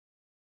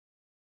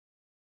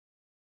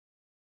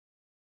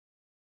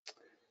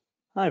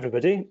Hi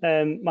everybody,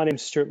 my name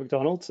is Stuart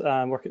MacDonald.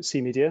 I work at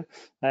CMedia.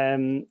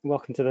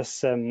 Welcome to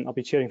this, I'll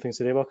be chairing things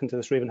today. Welcome to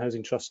this Raven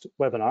Housing Trust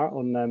webinar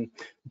on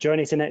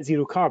journey to net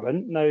zero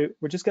carbon. Now,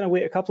 we're just going to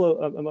wait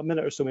a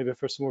minute or so maybe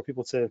for some more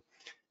people to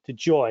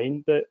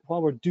join, but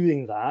while we're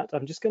doing that,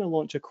 I'm just going to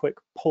launch a quick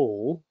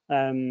poll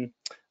and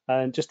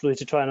just really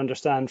to try and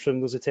understand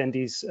from those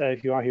attendees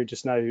who are here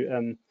just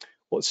now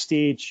what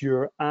stage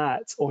you're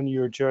at on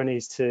your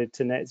journeys to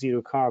net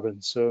zero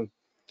carbon. So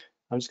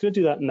I'm just going to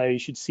do that now. You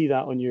should see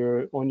that on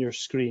your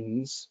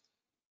screens.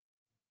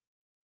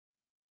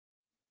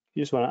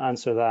 You just want to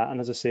answer that, and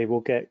as I say,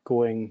 we'll get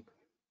going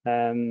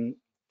in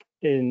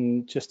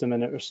just a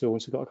minute or so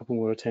once we've got a couple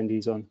more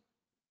attendees on.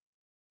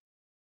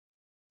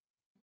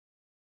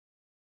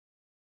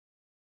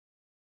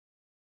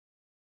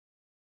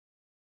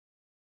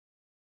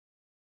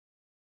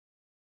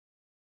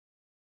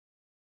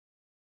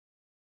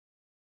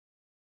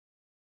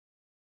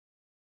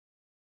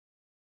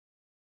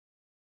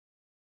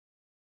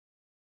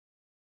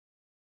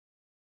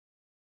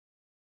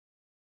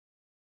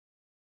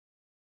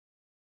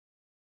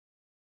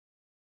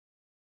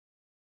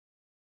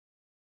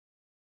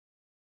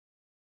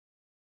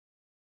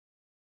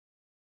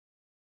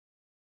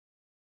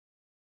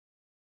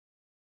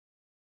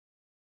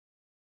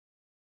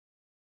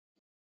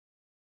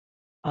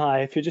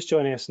 Hi, if you're just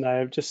joining us now,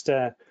 I'm just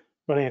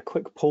running a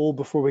quick poll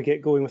before we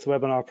get going with the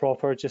webinar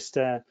proper, just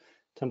to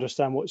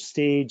understand what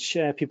stage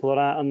people are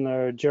at on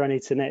their journey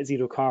to net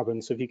zero carbon.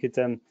 So if you could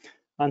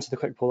answer the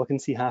quick poll, I can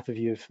see half of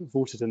you have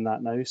voted in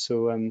that now.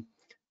 So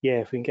yeah,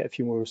 if we can get a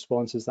few more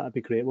responses, that'd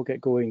be great. We'll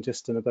get going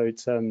just in about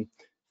 30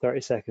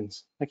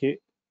 seconds. Thank you.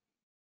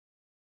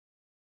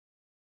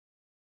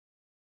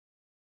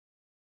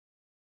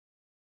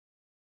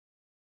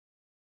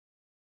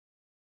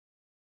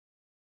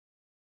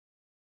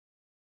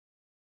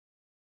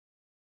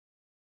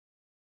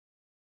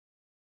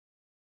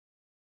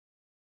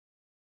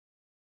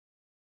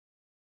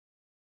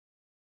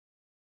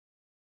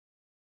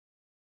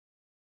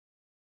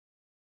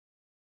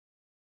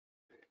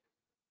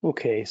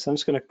 Okay, so I'm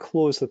just going to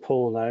close the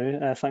poll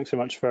now. Thanks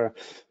very much for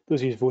those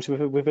of you who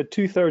voted. We've had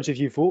 2/3 of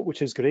you vote,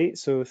 which is great.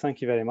 So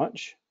thank you very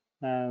much.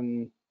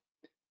 I'm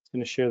going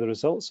to share the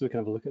results so we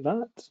can have a look at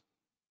that.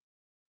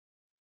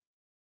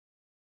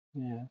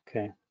 Yeah,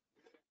 okay.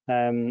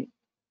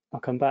 I'll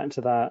come back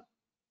to that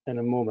in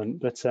a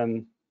moment, but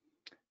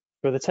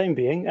for the time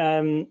being,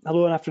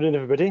 hello and afternoon,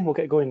 everybody. We'll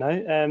get going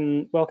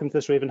now. Welcome to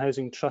this Raven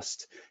Housing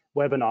Trust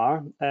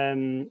webinar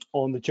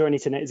on the journey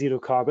to net zero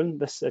carbon.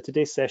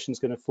 Today's session is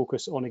going to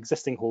focus on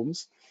existing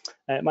homes.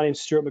 My name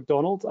is Stuart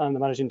MacDonald. I'm the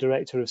Managing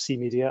Director of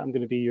CMedia. I'm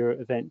going to be your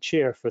event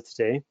chair for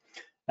today.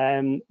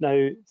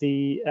 Now,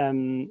 the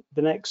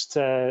next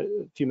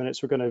few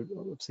minutes, we're going to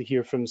obviously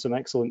hear from some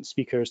excellent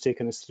speakers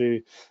taking us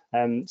through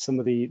some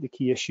of the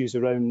key issues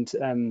around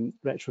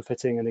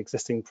retrofitting and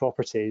existing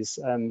properties.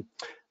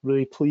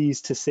 Really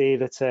pleased to say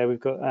that we've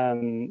got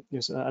an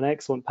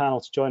excellent panel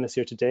to join us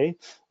here today.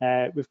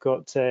 We've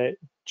got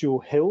Joe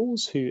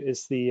Hills, who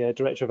is the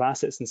Director of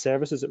Assets and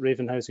Services at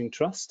Raven Housing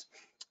Trust.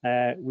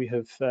 We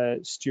have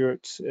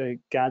Stuart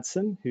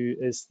Gadsden, who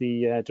is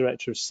the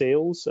Director of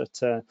Sales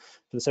for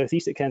the South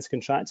East at Kensington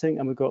Contracting,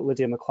 and we've got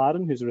Lydia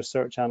McLaren, who's a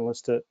Research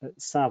Analyst at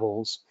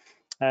Savills.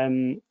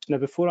 Now,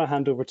 before I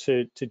hand over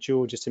to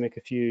Joe, just to make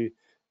a few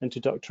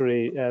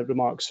introductory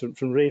remarks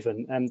from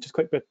Raven, just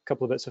quick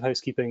couple of bits of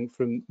housekeeping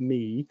from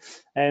me.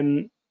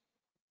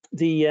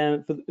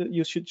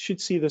 You should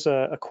see there's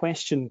a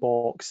question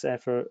box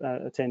for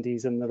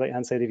attendees on the right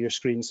hand side of your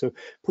screen, so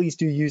please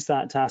do use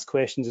that to ask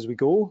questions as we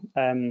go.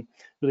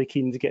 Really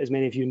keen to get as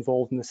many of you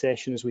involved in the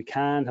session as we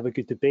can, have a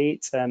good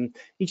debate.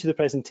 Each of the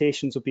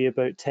presentations will be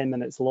about 10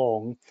 minutes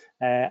long,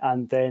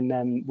 and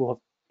then we'll have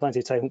plenty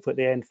of time hopefully at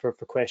the end for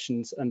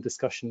questions and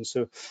discussions,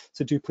 so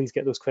do please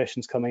get those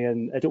questions coming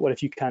in. I don't worry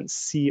if you can't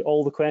see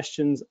all the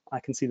questions, I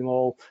can see them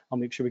all. I'll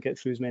make sure we get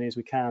through as many as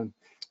we can.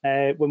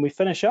 When we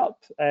finish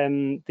up,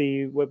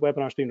 the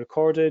webinar is being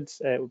recorded.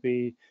 It will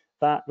be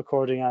that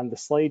recording and the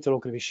slides are all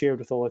going to be shared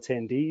with all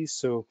attendees,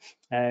 so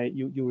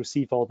you'll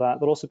receive all that.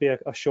 There'll also be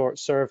a short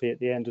survey at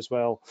the end as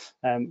well,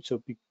 so it'll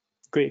be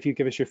great if you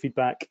give us your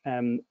feedback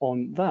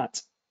on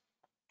that.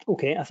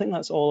 Okay, I think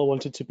that's all I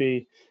wanted to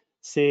be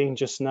saying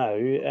just now.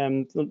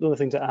 The other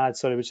thing to add,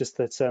 sorry, was just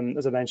that,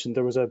 as I mentioned,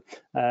 there was a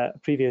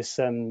previous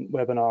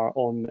webinar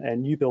on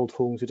new build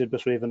homes we did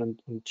with Raven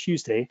on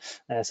Tuesday.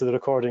 So the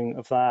recording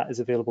of that is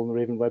available on the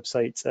Raven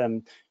website,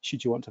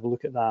 should you want to have a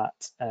look at that.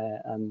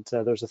 And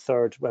there's a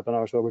third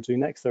webinar as well we're doing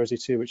next Thursday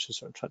too, which is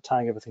sort of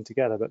tying everything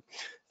together. But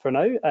for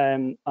now,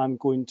 I'm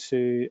going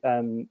to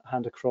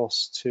hand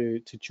across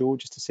to Joe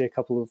just to say a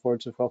couple of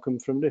words of welcome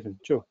from Raven.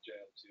 Joe.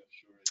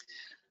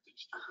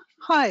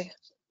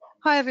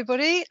 Hi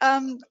everybody.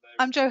 I'm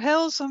Jo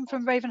Hills. I'm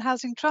from Raven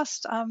Housing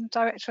Trust. I'm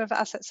Director of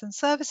Assets and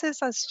Services,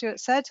 as Stuart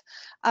said,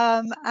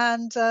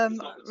 and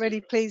really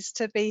pleased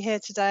to be here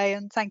today,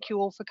 and thank you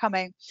all for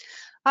coming.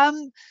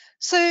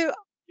 So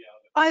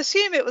I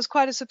assume it was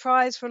quite a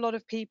surprise for a lot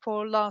of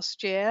people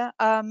last year,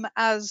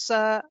 as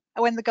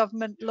when the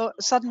government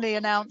suddenly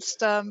announced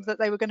that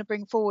they were going to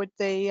bring forward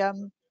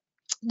the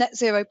net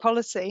zero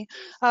policy.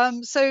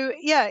 So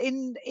yeah,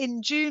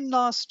 in June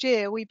last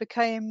year, we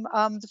became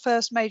the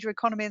first major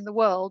economy in the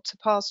world to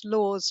pass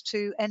laws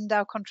to end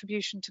our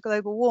contribution to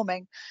global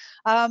warming.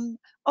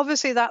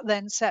 Obviously, that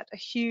then set a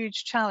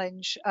huge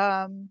challenge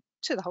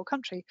to the whole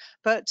country,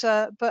 but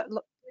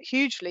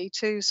hugely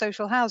to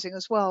social housing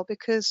as well,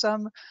 because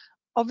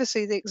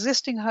obviously the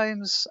existing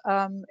homes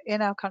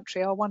in our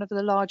country are one of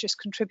the largest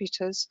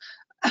contributors,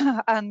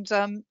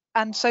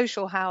 and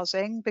social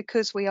housing,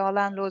 because we are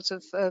landlords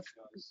of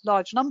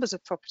large numbers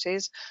of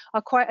properties,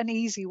 are quite an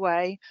easy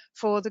way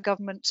for the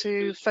government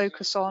to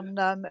focus on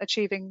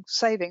achieving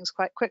savings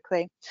quite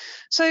quickly.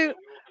 So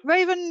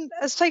Raven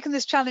has taken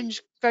this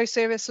challenge very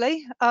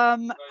seriously,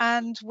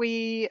 and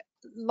we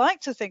like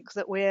to think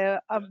that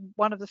we're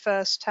one of the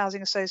first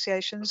housing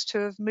associations to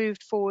have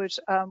moved forward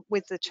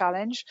with the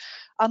challenge,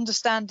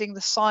 understanding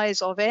the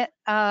size of it,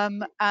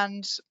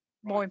 and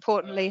more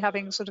importantly,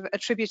 having sort of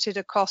attributed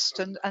a cost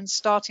and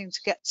starting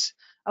to get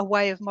a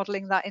way of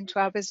modelling that into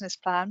our business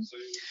plan.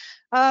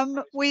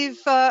 We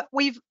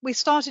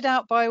started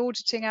out by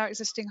auditing our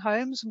existing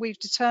homes, and we've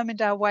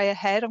determined our way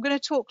ahead. I'm going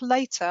to talk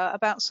later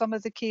about some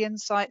of the key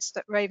insights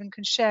that Raven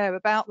can share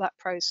about that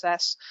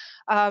process,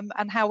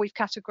 and how we've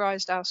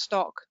categorised our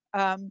stock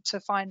to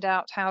find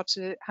out how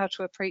to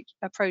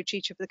approach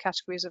each of the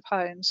categories of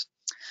homes.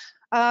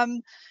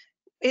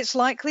 It's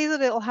likely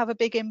that it'll have a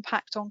big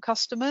impact on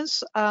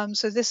customers.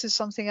 So this is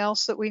something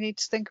else that we need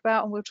to think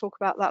about, and we'll talk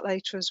about that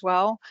later as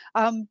well.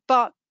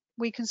 But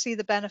we can see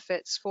the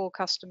benefits for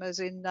customers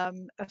in a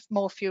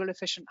more fuel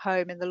efficient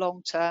home in the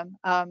long term,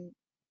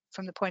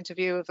 from the point of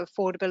view of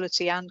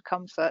affordability and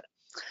comfort.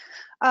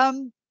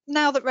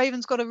 Now that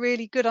Raven's got a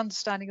really good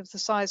understanding of the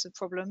size of the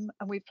problem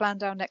and we've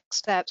planned our next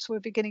steps,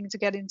 we're beginning to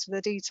get into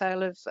the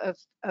detail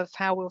of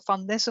how we'll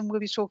fund this, and we'll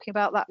be talking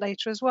about that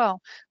later as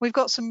well. We've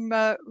got some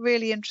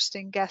really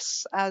interesting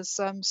guests, as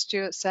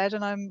Stuart said,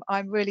 and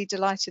I'm really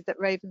delighted that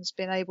Raven's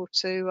been able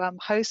to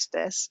host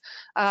this.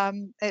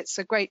 It's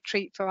a great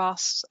treat for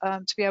us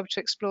to be able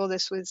to explore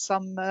this with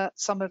some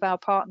of our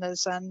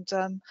partners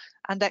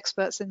and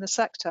experts in the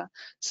sector.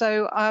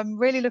 So I'm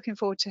really looking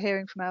forward to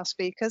hearing from our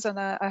speakers, and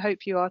I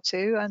hope you are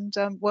too, and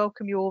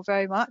welcome you all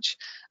very much.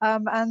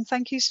 And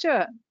thank you,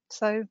 Stuart.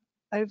 So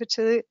over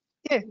to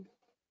you.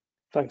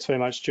 Thanks very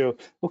much, Jo.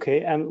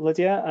 Okay,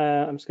 Lydia,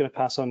 I'm just going to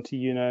pass on to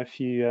you now if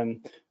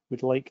you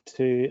would like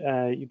to,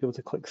 you'll be able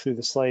to click through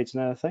the slides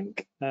now, I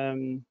think.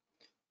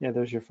 Yeah,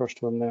 there's your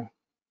first one there.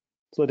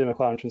 So Lydia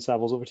McLaren from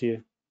Savills, over to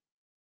you.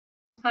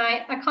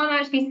 Hi, I can't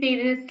actually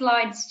see the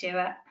slides,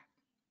 Stuart.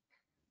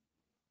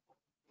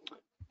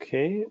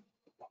 Okay,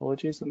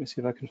 apologies. Let me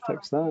see if I can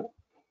fix that.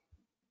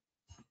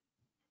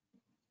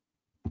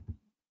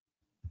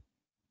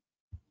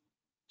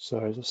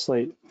 Sorry, there's a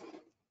slight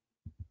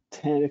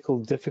technical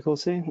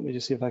difficulty. Let me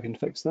just see if I can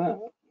fix that.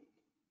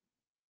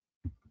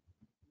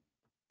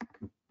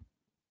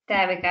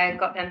 There we go,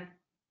 got them.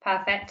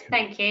 Perfect,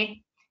 thank you.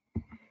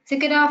 So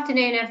good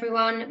afternoon,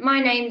 everyone. My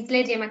name's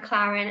Lydia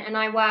McLaren and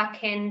I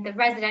work in the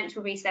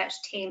residential research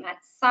team at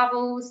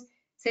Savills.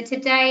 So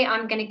today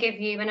I'm going to give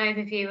you an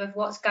overview of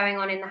what's going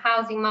on in the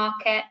housing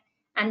market,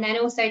 and then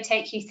also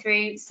take you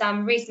through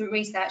some recent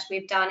research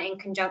we've done in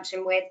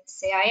conjunction with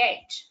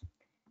CIH.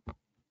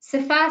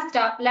 So first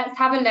up, let's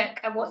have a look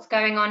at what's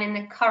going on in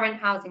the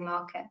current housing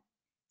market.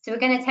 So we're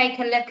going to take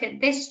a look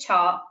at this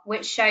chart,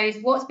 which shows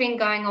what's been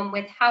going on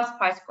with house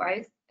price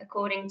growth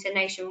according to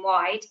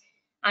Nationwide,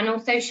 and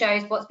also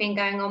shows what's been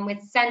going on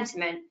with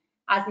sentiment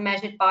as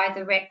measured by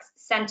the RICS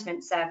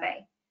Sentiment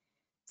Survey.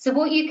 So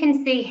what you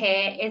can see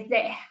here is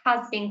that it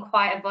has been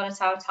quite a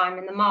volatile time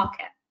in the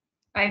market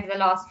over the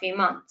last few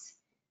months.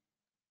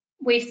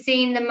 We've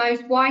seen the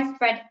most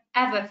widespread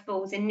ever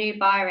falls in new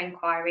buyer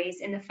inquiries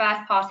in the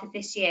first part of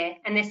this year,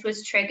 and this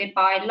was triggered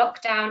by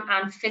lockdown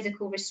and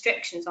physical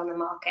restrictions on the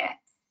market.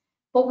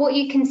 But what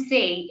you can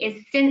see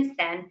is since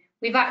then,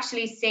 we've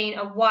actually seen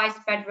a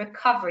widespread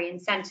recovery in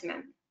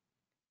sentiment.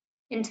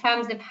 In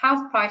terms of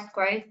house price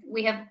growth,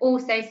 we have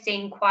also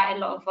seen quite a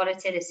lot of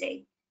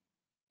volatility.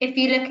 If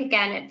you look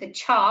again at the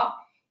chart,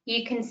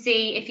 you can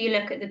see, if you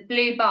look at the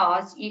blue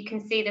bars, you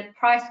can see that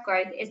price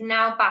growth is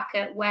now back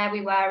at where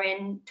we were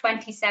in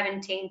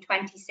 2017,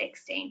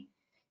 2016.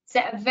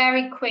 So a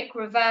very quick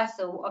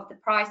reversal of the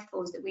price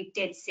falls that we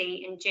did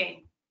see in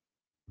June.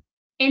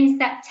 In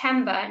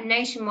September,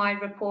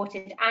 Nationwide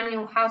reported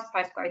annual house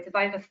price growth of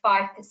over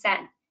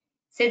 5%.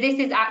 So this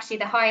is actually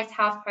the highest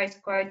house price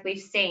growth we've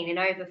seen in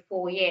over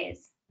 4 years.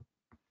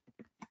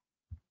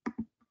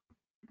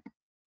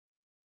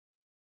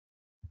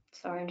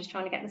 Sorry, I'm just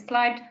trying to get the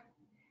slide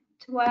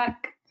to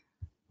work.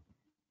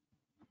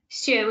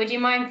 Stuart, would you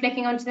mind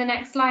flicking onto the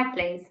next slide,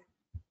 please?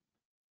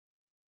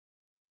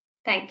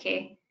 Thank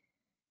you.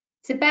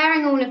 So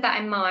bearing all of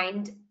that in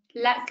mind,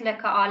 let's look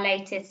at our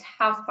latest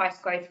house price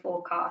growth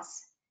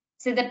forecasts.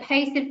 So the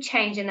pace of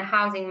change in the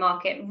housing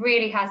market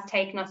really has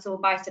taken us all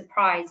by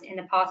surprise in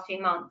the past few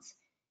months.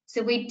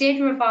 So we did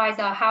revise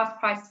our house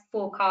price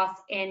forecast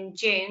in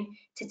June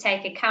to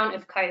take account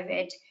of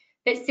COVID,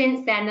 but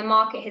since then the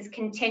market has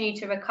continued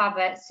to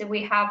recover, so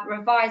we have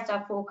revised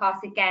our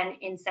forecast again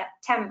in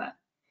September.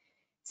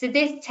 So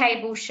this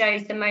table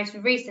shows the most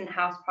recent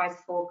house price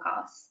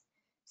forecasts.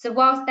 So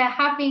whilst there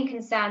have been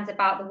concerns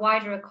about the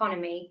wider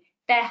economy,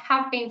 there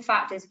have been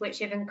factors which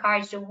have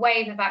encouraged a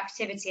wave of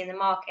activity in the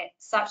market,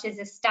 such as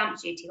the stamp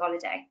duty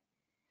holiday.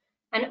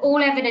 And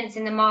all evidence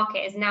in the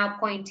market is now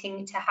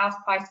pointing to house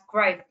price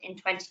growth in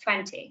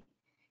 2020.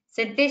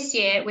 So this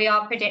year we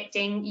are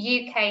predicting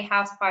UK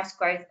house price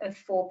growth of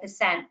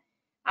 4%,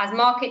 as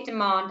market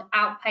demand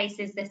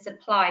outpaces the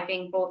supply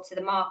being brought to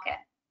the market.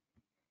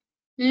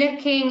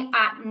 Looking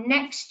at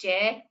next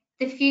year,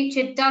 the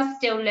future does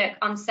still look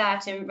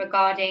uncertain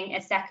regarding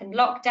a second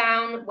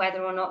lockdown,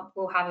 whether or not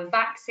we'll have a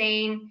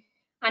vaccine.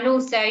 And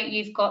also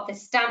you've got the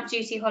stamp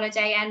duty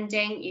holiday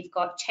ending, you've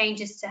got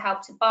changes to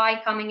Help to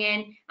Buy coming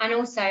in, and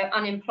also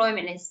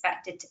unemployment is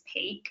expected to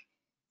peak.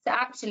 So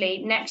actually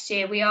next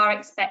year we are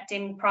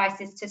expecting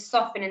prices to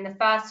soften in the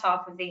first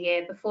half of the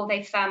year before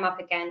they firm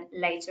up again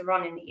later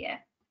on in the year.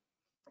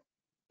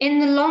 In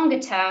the longer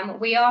term,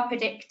 we are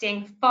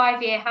predicting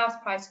 5-year house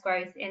price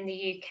growth in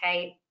the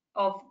UK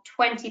of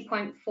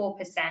 20.4%,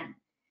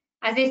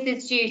 as this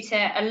is due to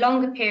a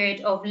longer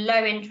period of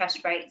low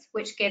interest rates,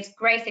 which gives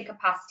greater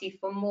capacity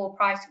for more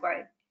price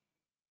growth.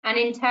 And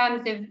in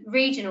terms of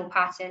regional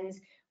patterns,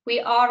 we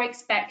are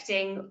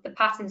expecting the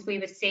patterns we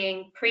were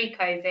seeing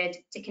pre-COVID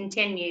to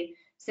continue,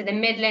 so the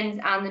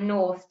Midlands and the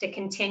North to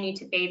continue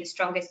to be the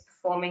strongest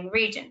performing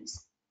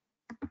regions.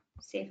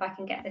 See if I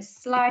can get this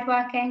slide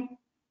working.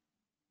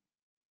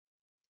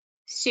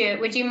 Stuart,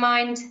 would you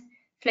mind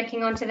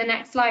flicking on to the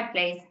next slide,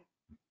 please?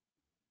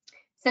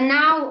 So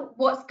now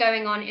what's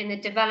going on in the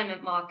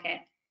development market?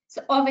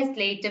 So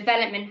obviously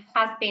development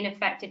has been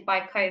affected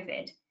by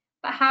COVID,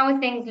 but how are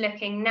things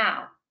looking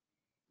now?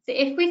 So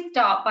if we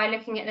start by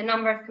looking at the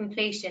number of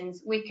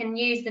completions, we can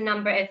use the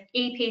number of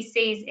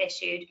EPCs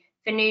issued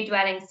for new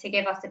dwellings to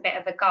give us a bit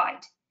of a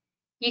guide.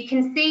 You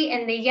can see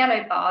in the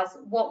yellow bars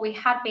what we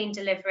had been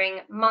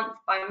delivering month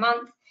by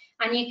month,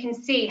 and you can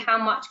see how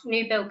much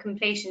new build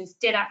completions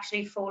did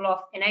actually fall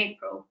off in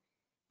April.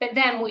 But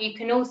then what you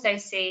can also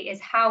see is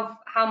how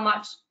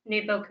much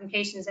new build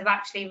completions have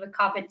actually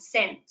recovered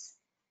since.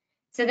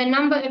 So the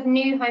number of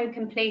new home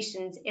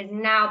completions is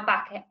now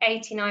back at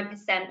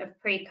 89%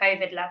 of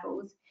pre-COVID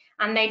levels,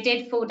 and they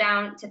did fall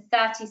down to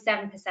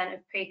 37%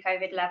 of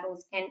pre-COVID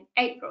levels in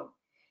April.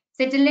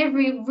 So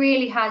delivery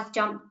really has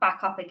jumped back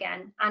up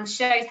again and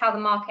shows how the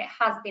market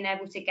has been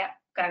able to get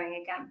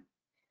going again.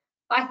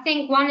 I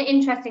think one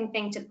interesting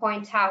thing to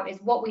point out is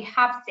what we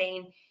have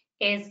seen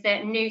is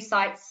that new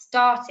sites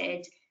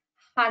started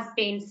has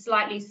been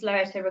slightly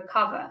slower to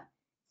recover.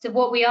 So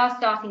what we are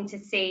starting to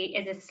see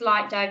is a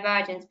slight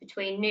divergence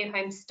between new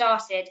homes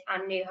started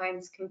and new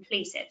homes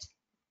completed.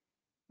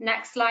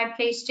 Next slide,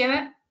 please,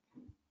 Stuart.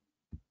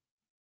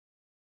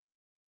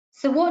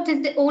 So what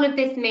does all of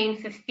this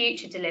mean for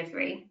future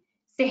delivery?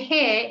 So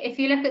here, if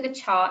you look at the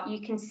chart,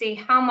 you can see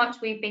how much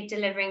we've been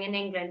delivering in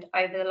England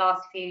over the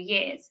last few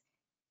years.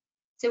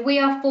 So we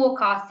are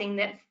forecasting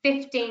that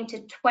 15 to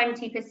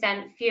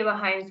 20% fewer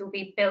homes will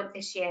be built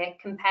this year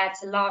compared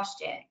to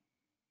last year.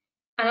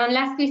 And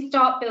unless we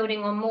start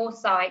building on more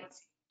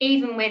sites,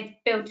 even with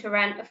build to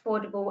rent,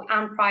 affordable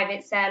and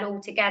private sale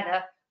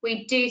altogether,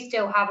 we do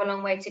still have a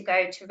long way to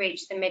go to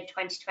reach the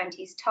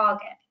mid-2020s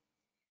target.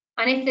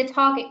 And if the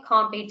target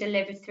can't be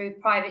delivered through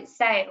private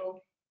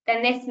sale,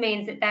 then this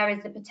means that there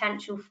is the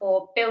potential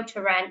for build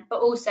to rent, but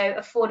also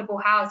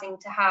affordable housing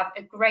to have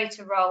a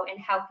greater role in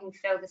helping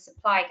fill the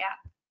supply gap.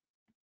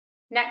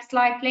 Next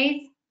slide,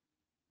 please.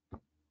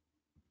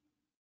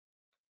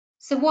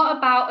 So what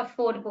about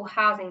affordable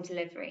housing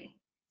delivery?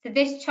 So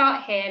this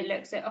chart here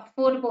looks at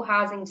affordable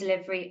housing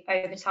delivery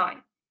over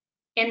time.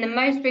 In the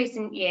most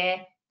recent year,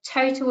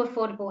 total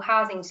affordable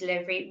housing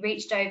delivery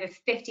reached over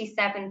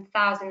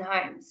 57,000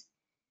 homes.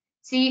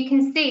 So you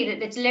can see that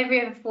the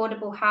delivery of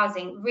affordable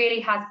housing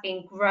really has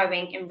been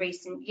growing in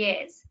recent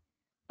years.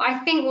 But I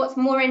think what's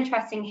more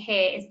interesting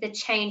here is the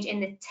change in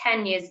the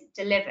tenures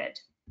delivered.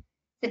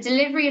 The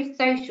delivery of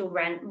social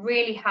rent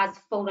really has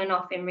fallen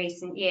off in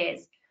recent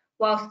years,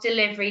 whilst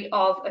delivery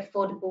of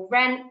affordable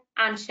rent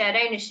and shared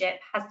ownership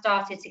has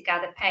started to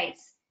gather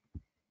pace.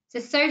 So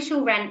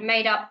social rent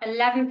made up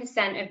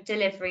 11% of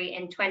delivery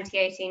in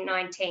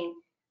 2018-19,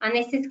 and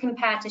this is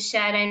compared to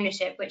shared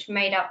ownership, which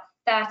made up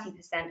 30%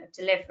 of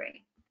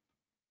delivery.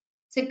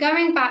 So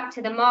going back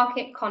to the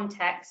market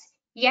context,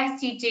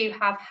 yes, you do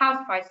have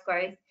house price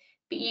growth,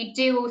 but you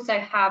do also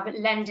have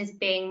lenders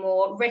being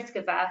more risk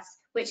averse,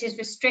 which has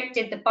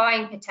restricted the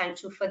buying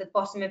potential for the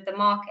bottom of the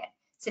market,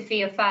 so for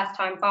your first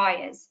time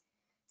buyers.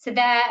 So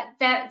there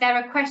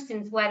are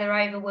questions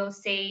whether we'll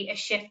see a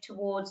shift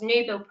towards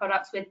new build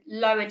products with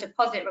lower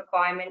deposit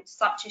requirements,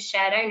 such as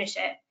shared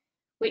ownership,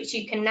 which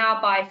you can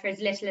now buy for as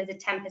little as a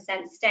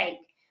 10% stake,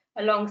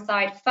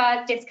 alongside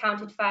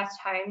discounted first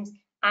homes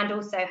and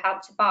also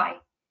Help to Buy.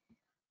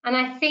 And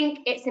I think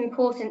it's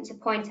important to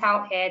point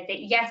out here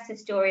that yes, the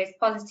story is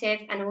positive,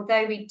 and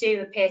although we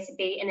do appear to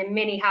be in a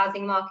mini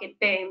housing market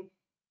boom,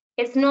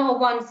 it's not a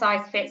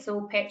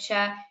one-size-fits-all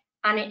picture,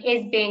 and it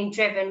is being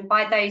driven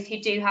by those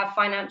who do have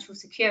financial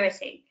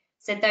security,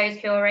 so those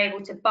who are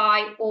able to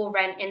buy or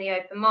rent in the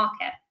open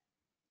market.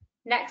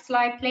 Next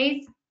slide,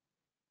 please.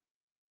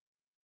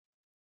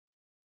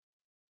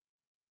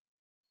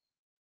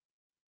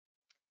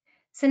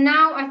 So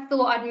now I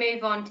thought I'd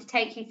move on to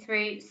take you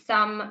through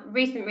some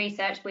recent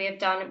research we have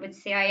done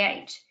with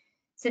CIH.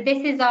 So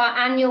this is our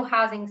annual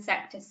housing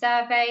sector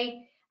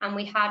survey, and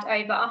we had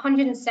over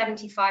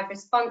 175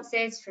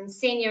 responses from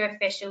senior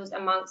officials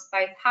amongst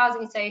both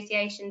housing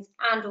associations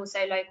and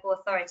also local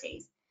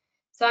authorities.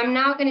 So I'm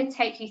now going to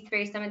take you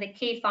through some of the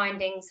key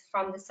findings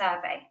from the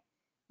survey.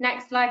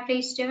 Next slide,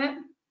 please, Stuart.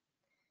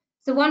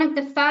 So one of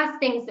the first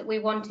things that we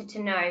wanted to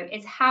know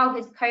is how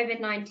has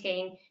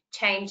COVID-19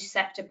 changed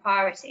sector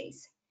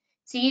priorities?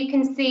 So you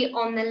can see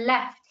on the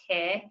left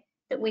here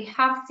that we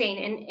have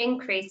seen an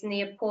increase in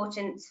the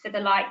importance for the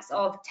likes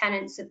of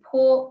tenant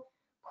support,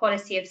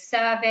 quality of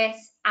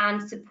service,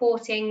 and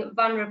supporting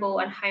vulnerable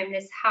and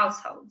homeless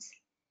households.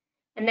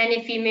 And then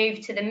if you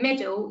move to the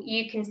middle,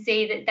 you can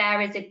see that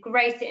there is a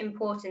greater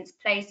importance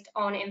placed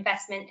on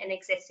investment in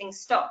existing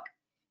stock,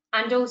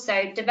 and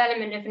also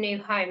development of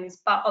new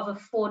homes, but of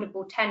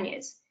affordable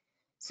tenures.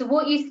 So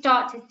what you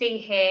start to see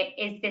here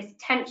is this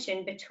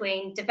tension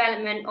between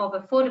development of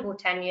affordable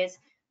tenures,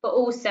 but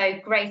also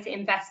greater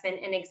investment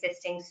in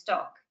existing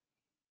stock.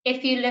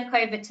 If you look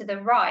over to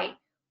the right,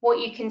 what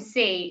you can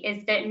see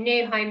is that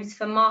new homes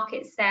for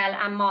market sale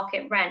and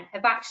market rent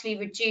have actually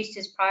reduced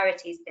as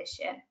priorities this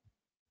year.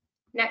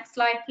 Next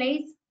slide,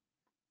 please.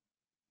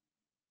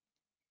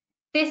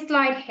 This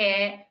slide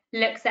here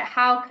looks at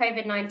how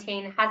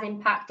COVID-19 has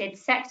impacted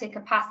sector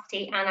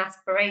capacity and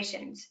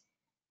aspirations.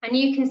 And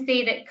you can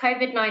see that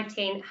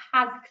COVID-19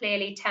 has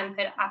clearly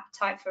tempered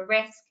appetite for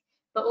risk,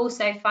 but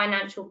also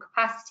financial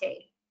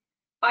capacity.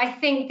 But I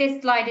think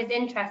this slide is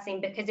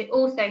interesting because it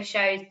also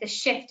shows the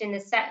shift in the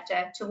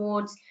sector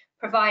towards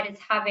providers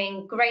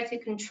having greater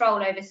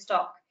control over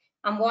stock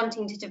and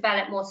wanting to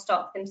develop more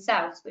stock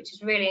themselves, which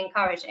is really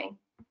encouraging.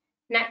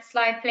 Next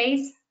slide,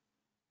 please.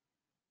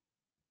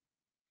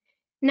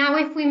 Now,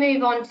 if we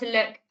move on to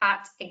look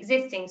at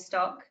existing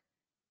stock,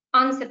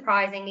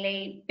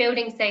 unsurprisingly,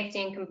 building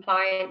safety and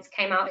compliance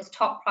came out as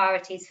top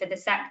priorities for the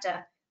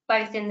sector,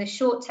 both in the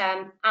short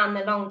term and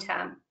the long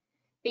term.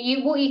 But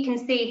what you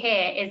can see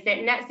here is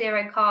that net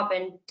zero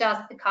carbon does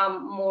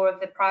become more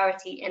of a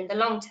priority in the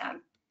long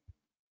term.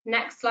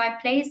 Next slide,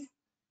 please.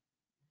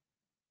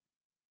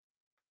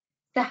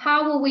 So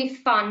how will we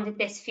fund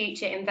this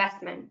future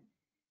investment?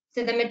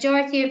 So the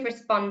majority of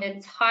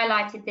respondents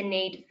highlighted the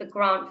need for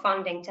grant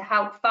funding to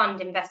help fund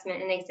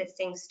investment in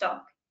existing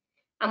stock.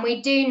 And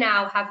we do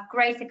now have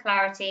greater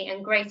clarity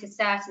and greater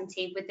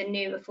certainty with the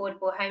new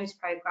Affordable Homes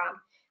Programme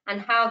and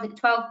how the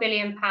 £12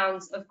 billion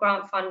of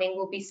grant funding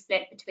will be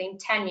split between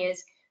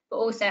tenures, but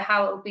also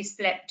how it will be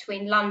split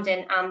between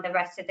London and the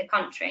rest of the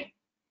country.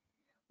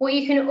 What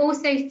you can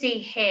also see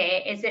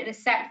here is that the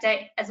sector,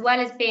 as well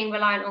as being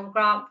reliant on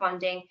grant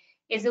funding,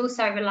 is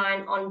also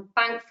reliant on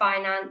bank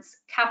finance,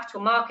 capital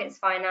markets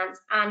finance,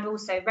 and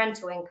also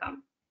rental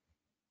income.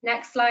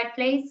 Next slide,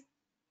 please.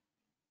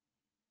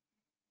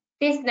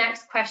 This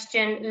next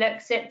question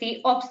looks at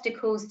the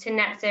obstacles to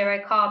net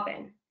zero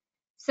carbon.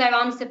 So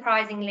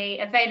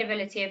unsurprisingly,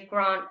 availability of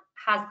grant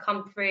has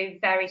come through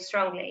very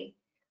strongly.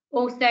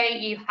 Also,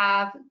 you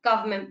have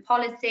government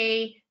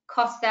policy,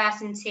 cost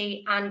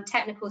certainty, and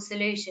technical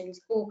solutions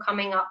all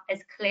coming up as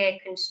clear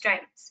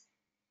constraints.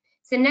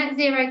 So net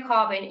zero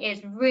carbon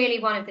is really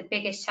one of the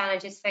biggest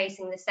challenges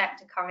facing the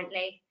sector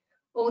currently,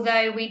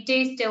 although we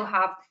do still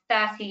have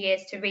 30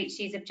 years to reach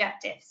these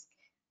objectives.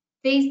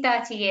 These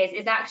 30 years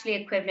is actually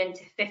equivalent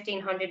to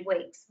 1,500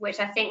 weeks, which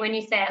I think when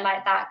you say it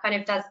like that kind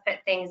of does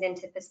put things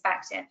into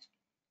perspective.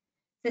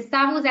 So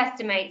Savills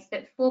estimates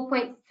that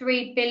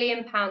 £4.3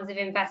 billion of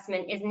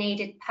investment is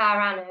needed per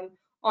annum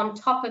on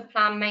top of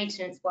planned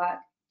maintenance work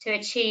to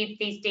achieve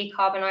these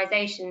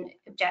decarbonisation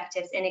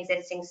objectives in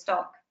existing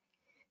stock.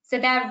 So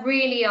there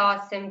really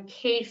are some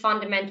key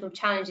fundamental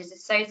challenges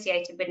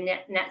associated with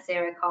net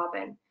zero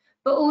carbon.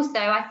 But also,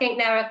 I think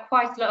there are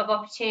quite a lot of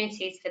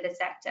opportunities for the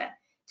sector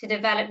to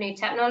develop new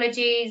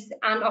technologies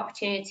and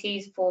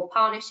opportunities for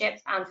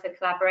partnerships and for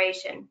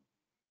collaboration.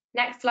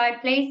 Next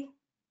slide, please.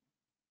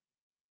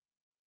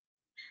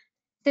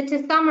 So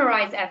to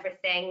summarise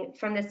everything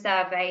from the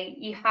survey,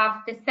 you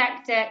have the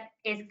sector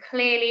is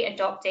clearly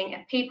adopting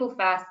a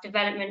people-first,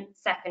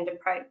 development-second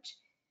approach.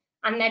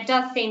 And there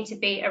does seem to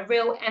be a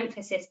real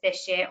emphasis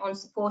this year on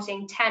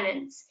supporting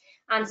tenants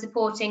and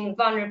supporting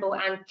vulnerable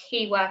and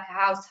key worker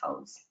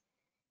households.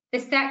 The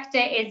sector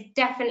is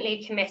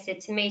definitely committed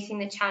to meeting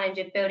the challenge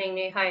of building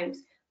new homes,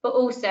 but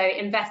also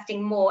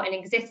investing more in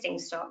existing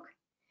stock.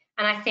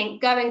 And I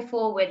think going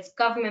forwards,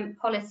 government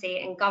policy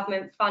and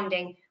government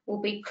funding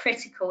will be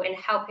critical in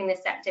helping the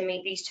sector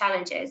meet these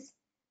challenges.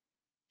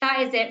 That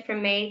is it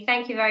from me.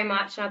 Thank you very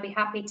much, and I'll be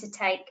happy to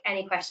take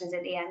any questions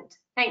at the end.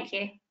 Thank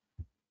you.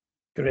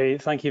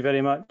 Great, thank you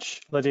very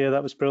much, Lydia.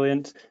 That was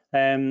brilliant.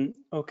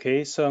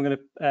 Okay, so I'm going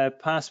to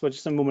pass, well,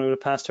 just a moment, I'm going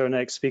to pass to our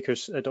next speaker,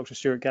 Dr.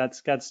 Stuart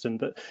Gadsden.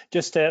 But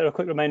just a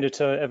quick reminder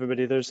to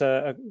everybody, there's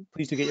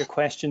please do get your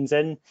questions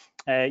in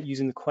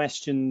using the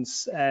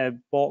questions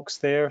box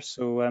there.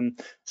 So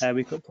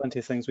we've got plenty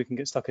of things we can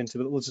get stuck into,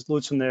 but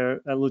loads from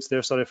there,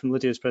 from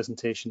Lydia's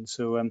presentation.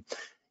 So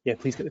yeah,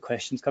 please get the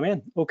questions coming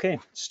in. Okay,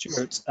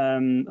 Stuart,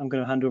 I'm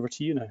going to hand over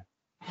to you now.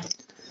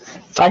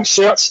 Thanks,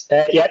 Stuart.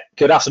 Yeah,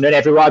 good afternoon,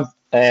 everyone.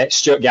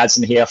 Stuart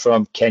Gadsden here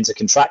from Kensa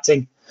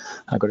Contracting.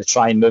 I'm going to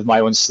try and move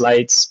my own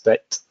slides,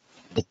 but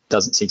it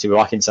doesn't seem to be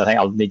working, so I think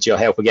I'll need your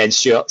help again,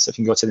 Stuart. So if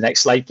you can go to the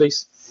next slide,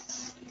 please.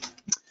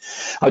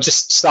 I'll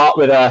just start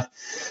with a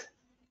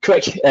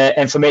quick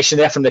information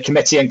there from the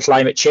Committee on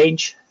Climate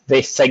Change.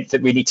 They think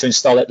that we need to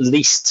install at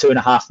least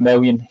 2.5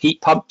 million heat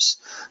pumps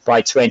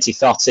by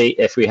 2030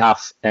 if we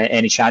have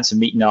any chance of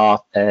meeting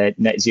our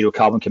net zero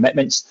carbon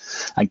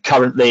commitments. And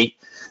currently,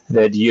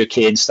 the UK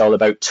install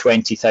about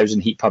 20,000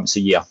 heat pumps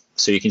a year.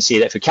 So you can see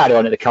that if we carry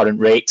on at the current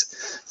rate,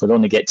 we'll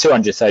only get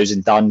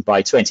 200,000 done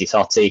by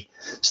 2030.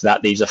 So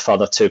that leaves a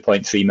further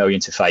 2.3 million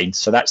to find.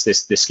 So that's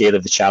the scale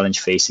of the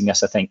challenge facing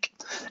us, I think.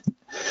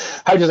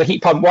 How does a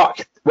heat pump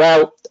work?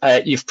 Well,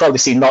 you've probably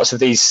seen lots of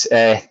these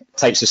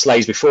types of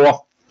slides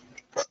before.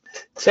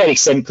 Very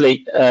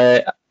simply,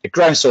 a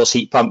ground source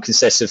heat pump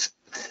consists of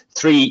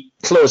 3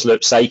 closed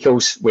loop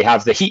cycles. We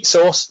have the heat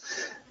source.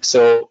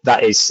 So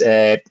that is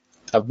a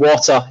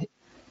water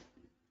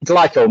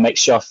glycol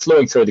mixture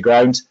flowing through the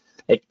ground.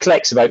 It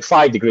collects about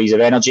 5 degrees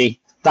of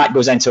energy. That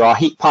goes into our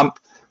heat pump.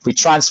 We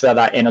transfer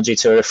that energy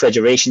to a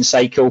refrigeration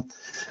cycle.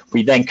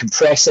 We then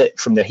compress it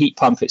from the heat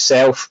pump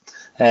itself.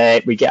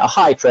 We get a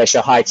high pressure,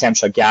 high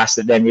temperature gas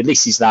that then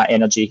releases that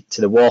energy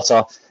to the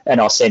water in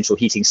our central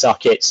heating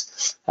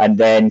circuits. And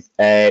then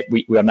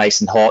we are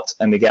nice and hot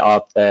and we get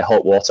our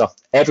hot water.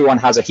 Everyone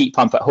has a heat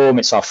pump at home.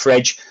 It's our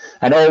fridge.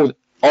 And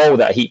all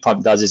that a heat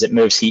pump does is it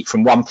moves heat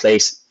from one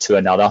place to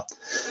another.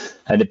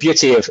 And the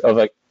beauty of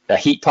a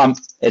heat pump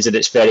is that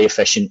it's very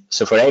efficient.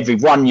 So for every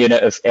 1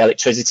 unit of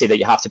electricity that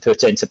you have to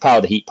put in to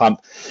power the heat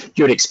pump,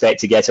 you would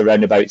expect to get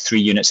around about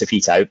 3 units of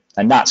heat out.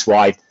 And that's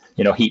why,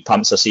 you know, heat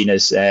pumps are seen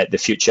as the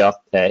future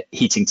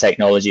heating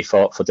technology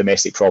for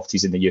domestic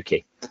properties in the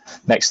UK.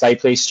 Next slide,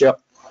 please, Stuart.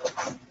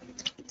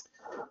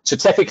 So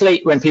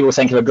typically, when people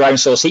think of a ground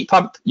source heat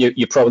pump,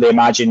 you probably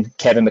imagine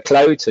Kevin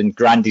MacLeod and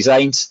Grand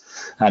Designs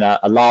and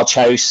a large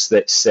house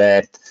that's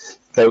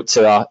built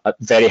to a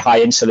very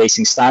high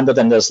insulating standard,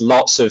 and there's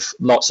lots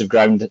of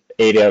ground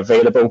area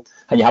available,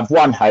 and you have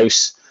one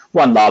house,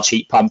 one large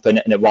heat pump,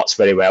 and it works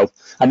very well.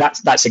 And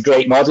that's a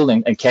great model,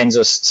 and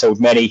Kensa's sold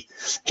many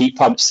heat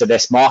pumps to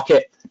this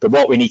market. But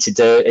what we need to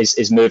do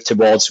is move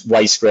towards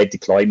widespread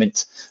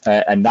deployment,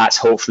 and that's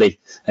hopefully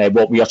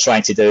what we are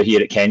trying to do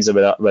here at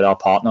Kensa with our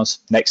partners.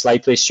 Next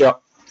slide, please,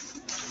 Stuart.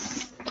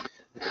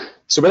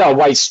 So with our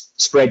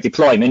widespread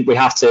deployment, we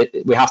have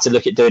to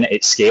look at doing it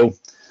at scale,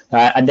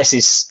 and this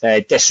is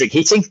district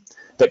heating.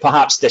 But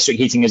perhaps district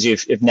heating as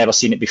you've never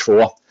seen it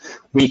before.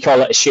 We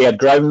call it a shared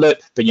ground loop,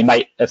 but you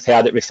might have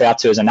heard it referred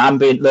to as an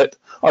ambient loop,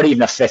 or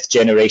even a 5th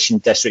generation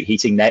district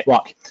heating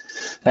network.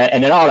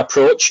 And in our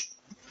approach,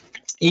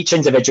 each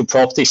individual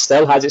property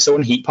still has its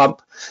own heat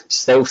pump,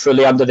 still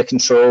fully under the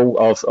control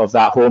of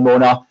that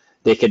homeowner.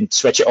 They can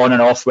switch it on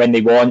and off when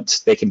they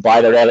want. They can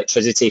buy their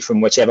electricity from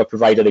whichever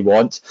provider they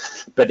want,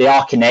 but they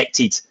are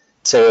connected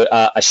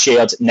to a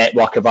shared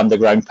network of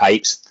underground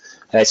pipes.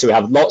 So we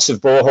have lots of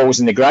boreholes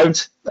in the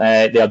ground.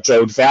 They are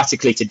drilled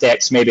vertically to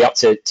depths maybe up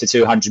to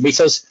 200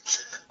 meters.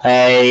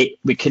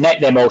 We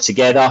connect them all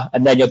together,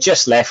 and then you're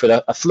just left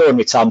with a flow and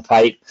return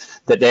pipe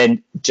that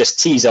then just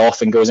tees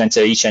off and goes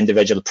into each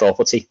individual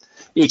property.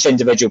 Each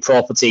individual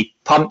property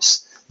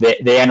pumps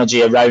the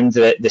energy around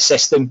the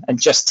system and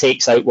just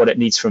takes out what it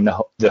needs from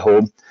the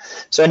home.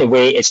 So in a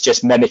way, it's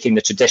just mimicking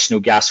the traditional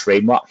gas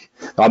framework.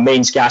 Our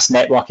mains gas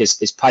network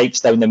is pipes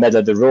down the middle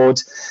of the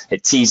road.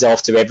 It tees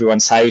off to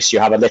everyone's house. You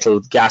have a little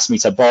gas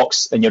meter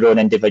box and your own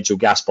individual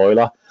gas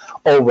boiler.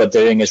 All we're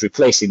doing is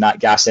replacing that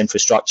gas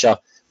infrastructure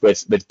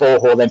with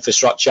borehole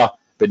infrastructure,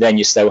 but then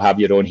you still have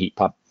your own heat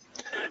pump.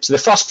 So the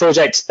first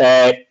project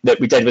that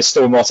we did with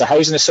Stonewater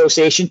Housing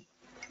Association,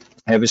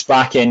 it was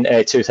back in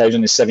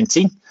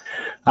 2017,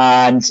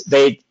 and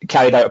they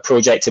carried out a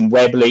project in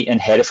Webley in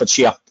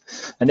Herefordshire.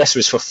 And this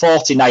was for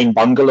 49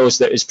 bungalows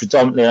that was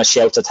predominantly a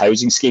sheltered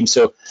housing scheme,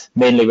 so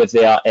mainly with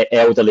their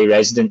elderly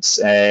residents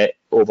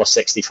over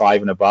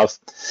 65 and above.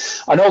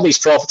 And all these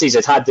properties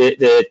had had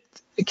the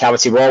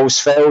cavity walls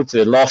filled,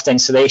 the loft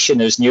insulation,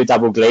 there was new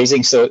double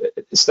glazing, so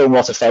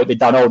Stonewater felt they'd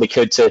done all they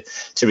could to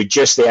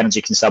reduce the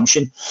energy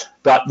consumption,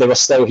 but they were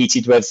still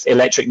heated with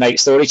electric night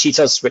storage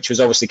heaters, which was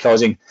obviously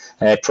causing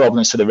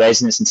problems for the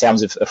residents in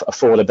terms of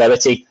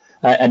affordability,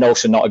 and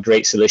also not a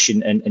great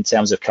solution in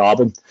terms of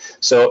carbon.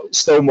 So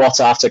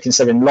Stonewater, after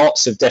considering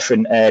lots of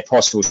different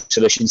possible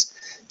solutions,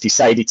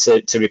 decided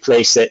to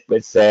replace it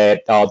with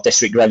our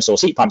district ground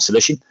source heat pump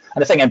solution.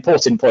 And I think an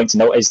important point to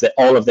note is that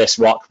all of this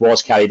work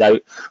was carried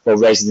out while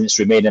residents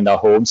remain in their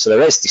homes. So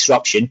there is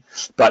disruption,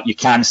 but you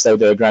can still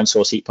do a ground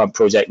source heat pump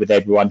project with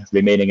everyone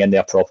remaining in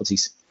their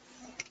properties.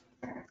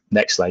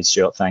 Next slide,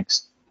 Stuart,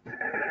 thanks.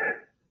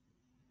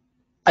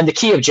 And the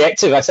key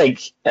objective, I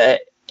think,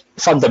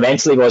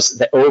 fundamentally was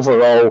the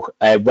overall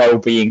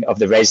well-being of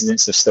the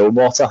residents of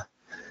Stillwater.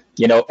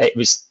 You know, it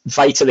was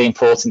vitally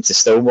important to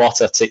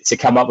Stillwater to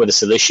come up with a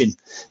solution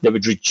that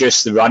would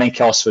reduce the running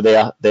costs for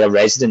their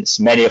residents,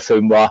 many of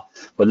whom were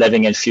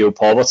living in fuel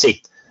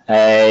poverty.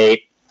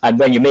 And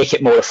when you make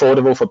it more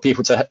affordable for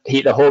people to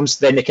heat their homes,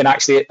 then they can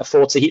actually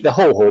afford to heat the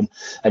whole home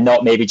and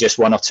not maybe just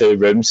 1 or 2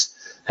 rooms.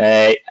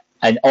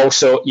 And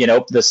also, you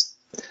know, there's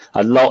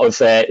a lot of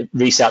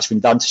research been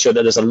done to show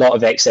that there's a lot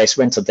of excess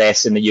winter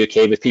deaths in the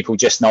UK with people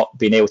just not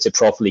being able to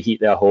properly heat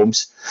their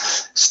homes.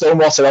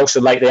 Stormwater also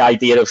like the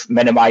idea of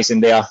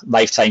minimising their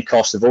lifetime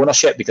cost of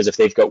ownership, because if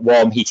they've got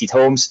warm heated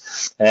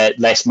homes,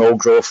 less mold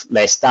growth,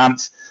 less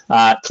damp,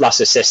 plus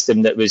a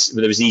system that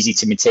was easy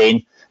to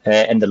maintain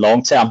in the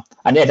long term.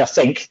 And then I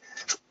think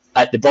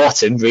at the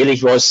bottom really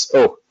was,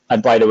 oh,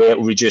 and by the way, it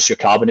will reduce your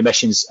carbon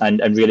emissions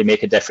and really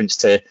make a difference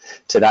to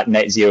that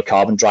net zero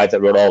carbon drive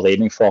that we're all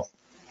aiming for.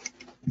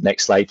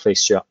 Next slide,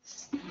 please, Stuart.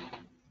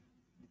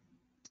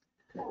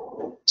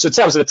 So in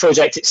terms of the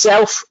project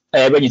itself,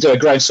 when you do a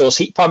ground source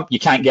heat pump, you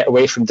can't get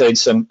away from doing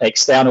some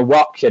external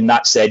work, and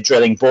that's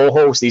drilling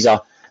boreholes. These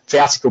are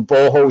vertical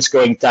boreholes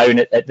going down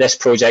at this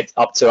project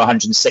up to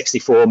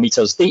 164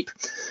 metres deep.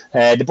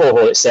 The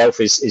borehole itself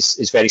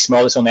is very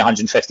small. It's only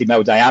 150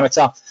 mil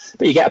diameter,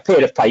 but you get a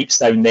pair of pipes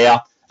down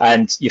there,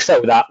 and you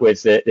fill that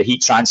with the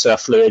heat transfer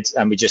fluid,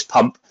 and we just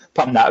pump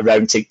that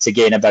around to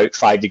gain about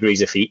 5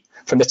 degrees of heat.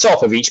 From the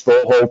top of each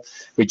borehole,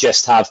 we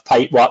just have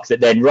pipe work that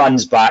then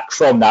runs back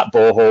from that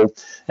borehole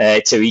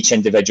to each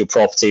individual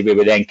property, where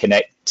we then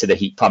connect to the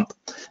heat pump.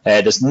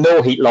 There's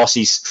no heat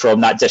losses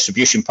from that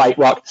distribution pipe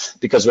work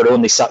because we're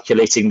only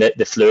circulating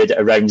the fluid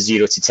at around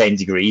 0 to 10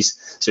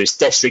 degrees. So it's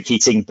district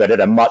heating, but at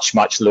a much,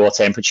 much lower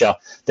temperature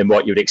than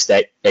what you would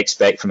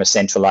expect from a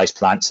centralised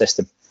plant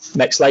system.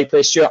 Next slide,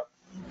 please, Stuart.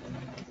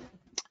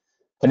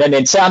 And then the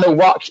internal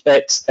work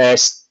at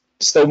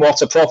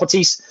Stillwater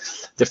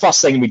Properties. The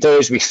first thing we do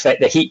is we fit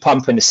the heat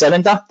pump in the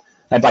cylinder,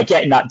 and by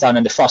getting that done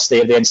on the first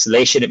day of the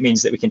installation, it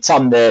means that we can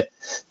turn the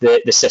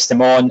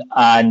system on,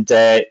 and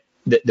the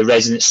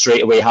residents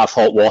straight away have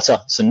hot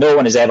water. So no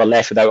one is ever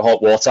left without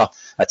hot water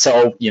at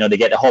all. You know, they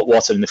get the hot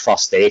water in the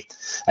first day,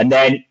 and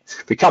then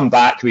we come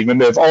back, we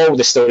remove all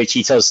the storage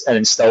heaters and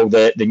install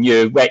the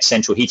new wet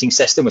central heating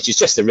system, which is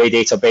just a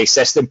radiator based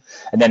system,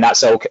 and then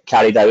that's all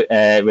carried out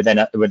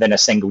within a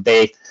single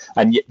day.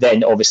 And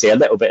then obviously a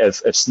little bit of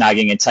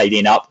snagging and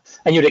tidying up,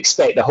 and you'd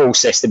expect the whole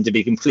system to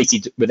be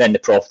completed within the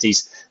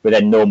properties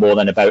within no more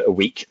than about a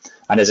week.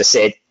 And as I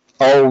said,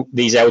 all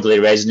these elderly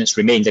residents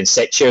remained in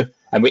situ,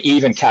 and we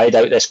even carried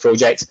out this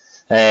project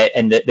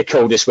in the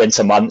coldest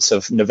winter months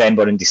of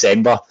November and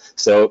December.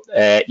 So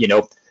you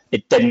know,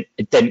 it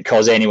didn't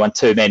cause anyone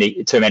too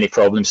many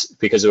problems,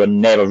 because they were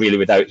never really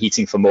without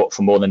heating for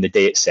more than the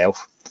day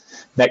itself.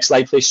 Next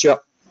slide, please,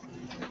 Stuart.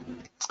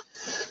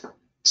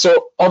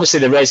 So obviously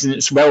the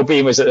residents'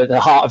 wellbeing was at the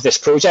heart of this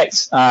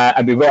project,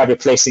 and we were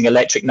replacing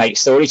electric night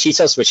storage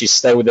heaters, which is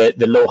still the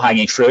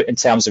low-hanging fruit in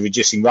terms of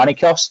reducing running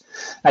costs.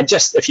 And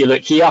just if you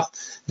look here,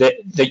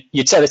 the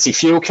utility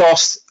fuel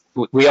cost,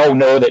 we all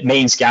know that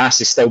mains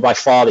gas is still by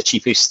far the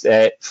cheapest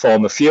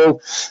form of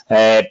fuel.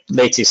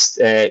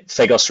 Latest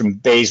figures from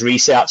Bayes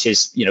Research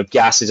is, you know,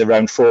 gas is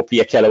around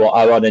 4p a kilowatt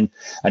hour, and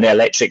the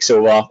electric's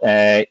over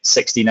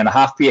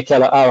 16.5p a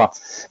kilowatt hour.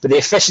 But the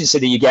efficiency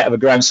that you get of a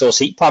ground source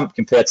heat pump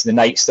compared to the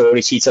night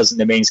storage heaters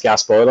and the mains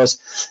gas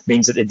boilers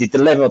means that the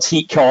delivered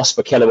heat cost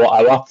per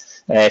kilowatt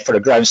hour for a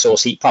ground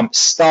source heat pump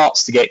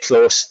starts to get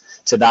close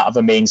to that of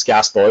a mains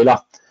gas boiler.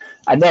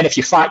 And then if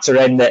you factor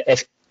in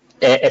that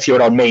if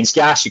you're on mains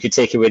gas, you could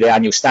take away the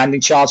annual standing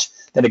charge,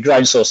 then the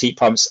ground source heat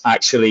pumps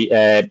actually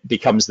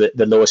becomes the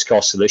lowest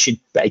cost solution.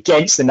 But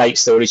against the night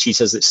storage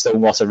heaters that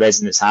Stillwater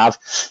residents have,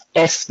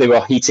 if they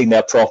were heating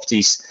their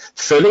properties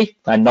fully,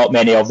 and not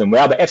many of them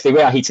were, but if they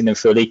were heating them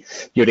fully,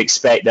 you'd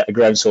expect that a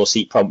ground source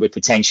heat pump would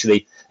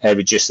potentially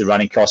reduce the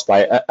running cost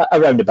by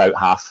around about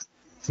half.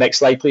 Next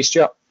slide, please,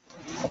 Stuart.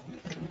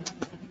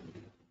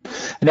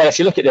 And then if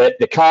you look at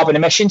the carbon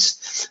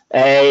emissions,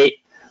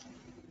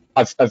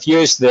 I've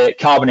used the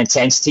carbon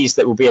intensities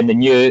that will be in the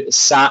new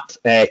SAP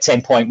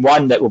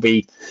 10.1 that will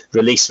be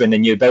released when the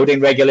new building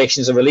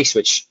regulations are released,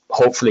 which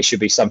hopefully should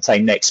be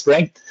sometime next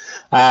spring.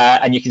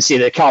 And you can see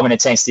that the carbon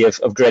intensity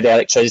of grid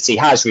electricity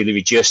has really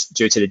reduced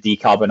due to the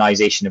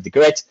decarbonisation of the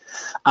grid.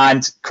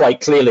 And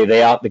quite clearly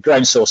there, the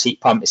ground source heat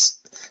pump is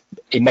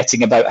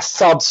emitting about a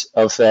third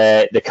of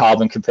the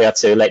carbon compared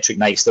to electric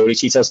night storage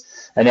heaters.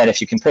 And then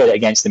if you compare it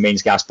against the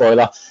mains gas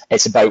boiler,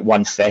 it's about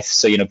 1/5.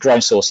 So, you know,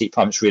 ground source heat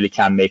pumps really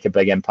can make a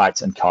big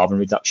impact on carbon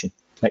reduction.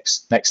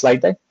 Next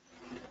slide then.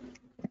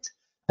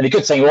 And the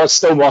good thing was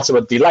Stillwater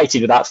were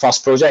delighted with that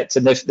first project,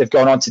 and they've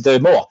gone on to do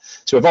more.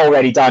 So we've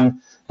already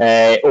done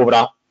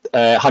over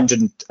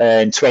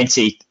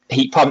 120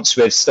 heat pumps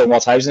with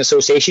Stonewall Housing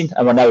Association,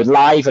 and we're now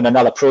live in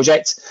another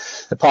project,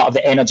 a part of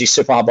the Energy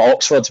Superhub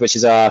Oxford, which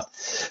is a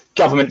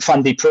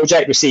government-funded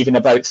project receiving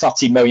about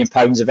 £30 million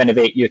of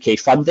Innovate UK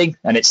funding,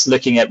 and it's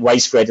looking at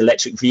widespread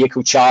electric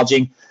vehicle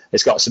charging.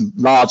 It's got some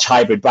large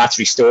hybrid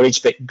battery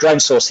storage, but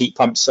ground source heat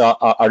pumps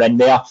are in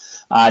there,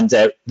 and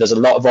there's a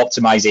lot of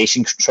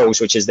optimization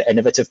controls, which is the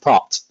innovative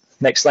part.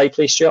 Next slide,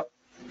 please, Stuart.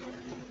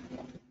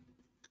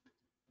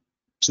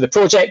 So the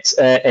project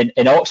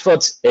in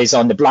Oxford is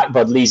on the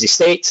Blackbird Leys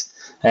estate,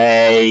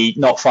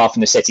 not far from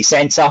the city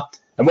centre.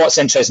 And what's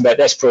interesting about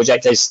this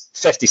project is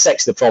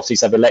 56 of the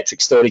properties have electric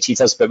storage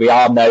heaters, but we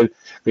are now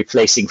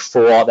replacing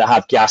 4 that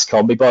have gas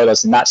combi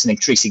boilers, and that's an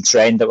increasing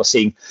trend that we're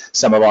seeing.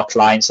 Some of our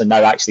clients are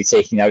now actually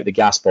taking out the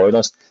gas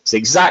boilers. So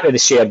exactly the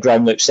shared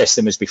ground loop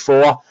system as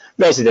before.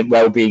 Resident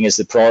wellbeing is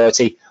the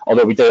priority,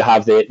 although we do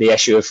have the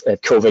issue of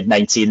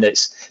COVID-19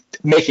 that's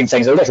making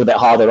things a little bit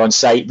harder on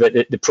site, but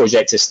the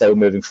project is still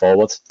moving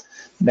forward.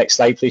 Next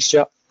slide, please,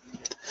 Stuart.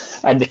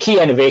 And the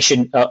key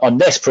innovation on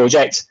this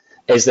project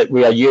is that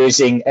we are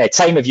using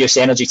time of use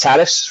energy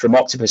tariffs from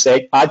Octopus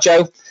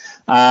Agile,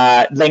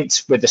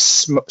 linked with the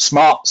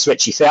smart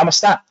switchy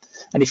thermostat.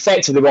 And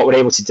effectively what we're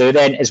able to do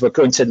then is we're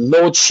going to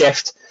load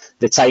shift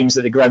the times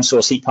that the ground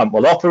source heat pump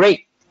will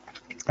operate.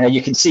 And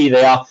you can see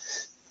there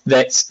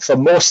that for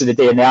most of the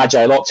day in the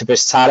Agile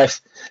Octopus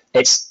tariff,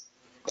 it's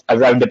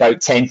around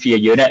about 10 for your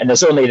unit, and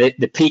there's only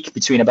the peak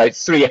between about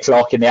 3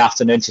 o'clock in the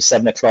afternoon to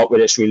 7 o'clock where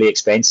it's really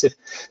expensive.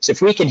 So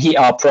if we can heat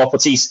our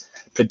properties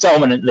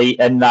predominantly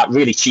in that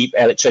really cheap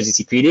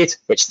electricity period,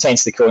 which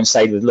tends to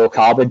coincide with low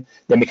carbon,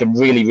 then we can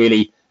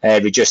really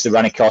reduce the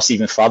running costs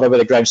even further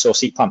with a ground source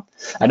heat pump.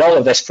 And all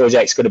of this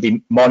project is going to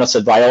be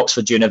monitored by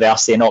Oxford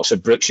University and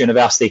Oxford Brookes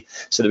University,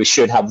 so that we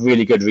should have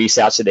really good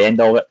research at the end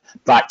of it,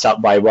 backed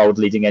up by world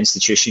leading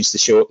institutions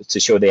to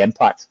show the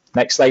impact.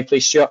 Next slide,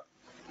 please, Stuart.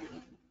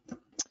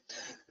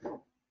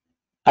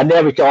 And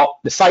there we've got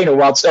the final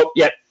words. Oh,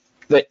 yeah,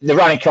 the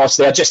running costs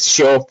there, just to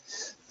show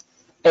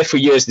if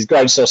we use the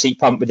ground source heat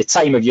pump with the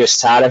time of use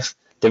tariff,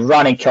 the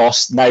running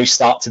costs now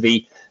start to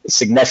be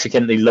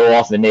significantly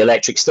lower than the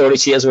electric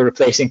storage heaters we're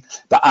replacing,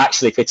 but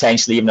actually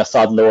potentially even a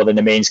third lower than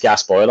the mains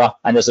gas boiler.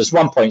 And there's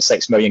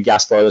 1.6 million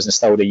gas boilers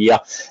installed a year.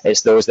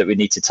 It's those that we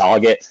need to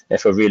target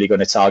if we're really going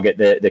to target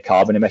the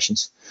carbon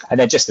emissions. And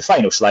then just the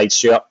final slide,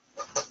 Stuart.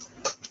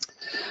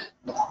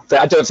 But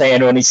I don't think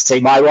anyone needs to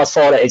take my word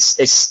for it.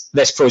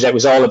 This project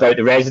was all about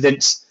the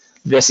residents.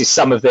 This is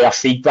some of their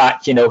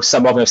feedback. You know,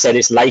 some of them have said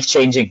it's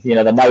life-changing. You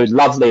know, they're now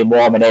lovely and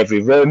warm in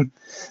every room.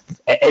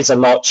 It is a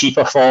lot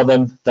cheaper for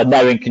them. They're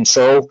now in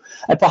control.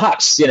 And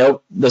perhaps, you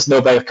know, there's no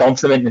better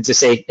compliment than to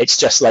say it's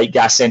just like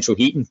gas central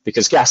heating,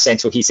 because gas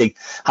central heating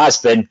has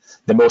been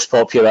the most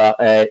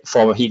popular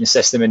form of heating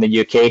system in the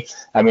UK,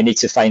 and we need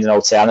to find an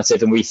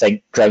alternative, and we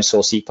think ground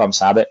source heat pumps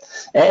have it.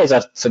 It is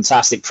a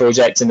fantastic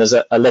project, and there's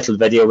a little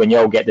video when you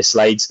all get the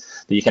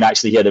slides that you can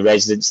actually hear the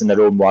residents in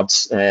their own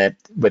words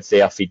with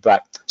their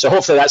feedback. So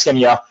hopefully that's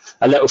given you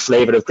a little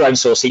flavour of ground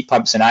source heat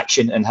pumps in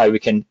action and how we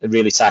can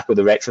really tackle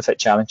the retrofit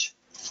challenge.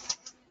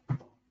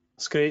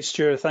 That's great,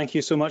 Stuart. Thank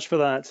you so much for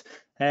that.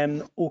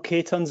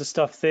 Okay, tons of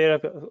stuff there.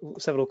 I've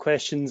got several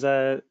questions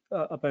about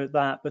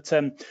that, but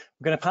we're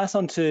going to pass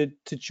on to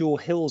Jo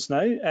Hills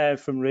now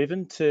from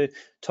Raven to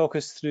talk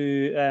us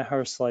through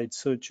her slides.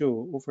 So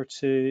Jo, over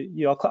to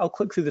you. I'll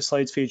click through the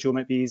slides for you, Jo,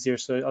 might be easier.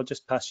 So I'll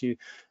just pass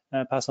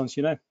on to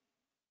you now.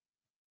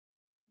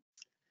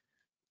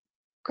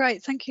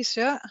 Great, thank you,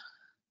 Stuart.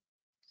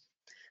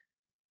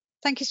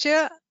 Thank you,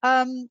 Stuart.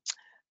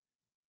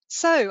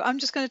 So I'm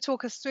just going to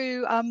talk us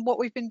through what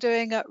we've been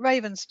doing at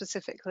Raven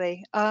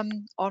specifically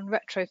on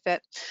retrofit.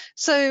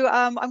 So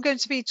I'm going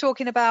to be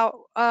talking about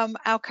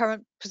our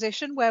current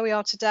position, where we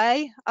are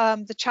today,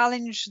 the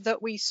challenge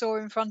that we saw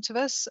in front of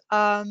us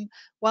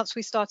once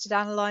we started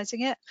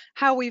analysing it,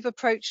 how we've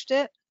approached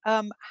it,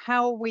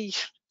 how we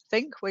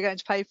think we're going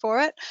to pay for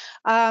it,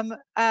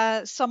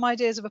 some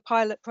ideas of a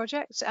pilot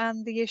project,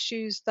 and the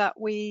issues that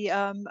we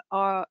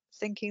are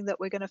thinking that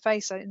we're going to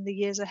face in the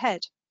years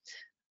ahead.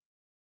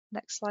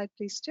 Next slide,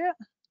 please, Stuart.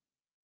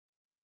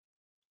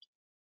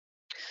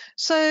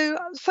 So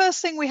the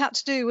first thing we had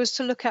to do was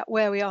to look at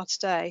where we are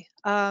today.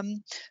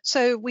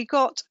 So we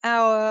got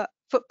our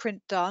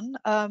footprint done.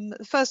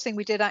 The first thing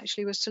we did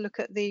actually was to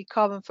look at the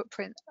carbon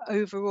footprint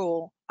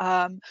overall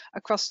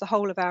across the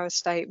whole of our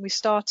estate. We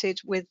started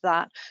with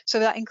that.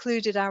 So that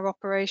included our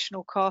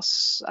operational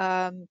costs,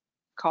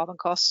 carbon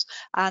costs,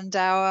 and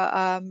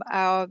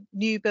our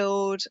new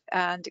build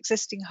and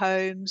existing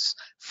homes,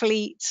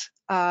 fleet,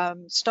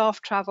 staff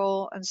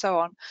travel, and so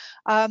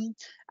on.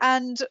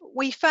 And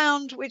we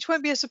found, which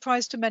won't be a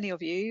surprise to many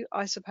of you,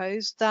 I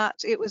suppose, that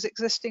it was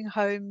existing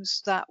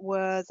homes that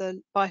were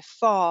by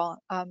far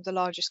the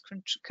largest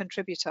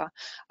contributor.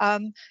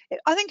 I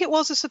think it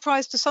was a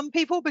surprise to some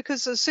people,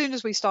 because as soon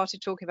as we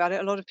started talking about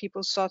it, a lot of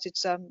people started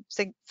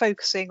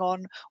focusing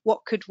on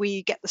what could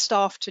we get the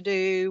staff to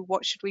do,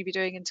 what should we be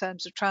doing in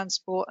terms of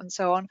transport and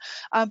so on.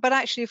 But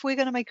actually, if we're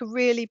going to make a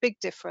really big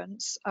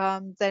difference,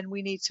 then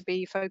we need to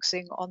be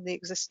focusing on the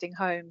existing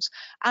homes.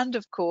 And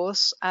of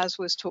course, as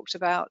was talked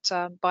about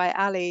by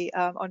Ali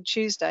on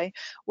Tuesday,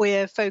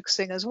 we're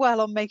focusing as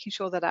well on making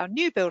sure that our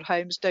new build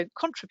homes don't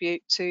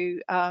contribute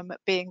to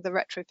being the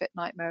retrofit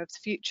nightmare of the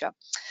future.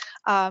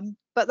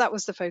 But that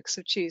was the focus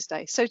of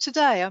Tuesday. So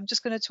today I'm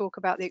just going to talk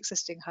about the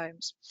existing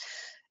homes.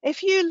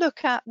 If you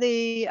look at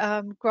the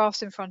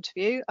graphs in front of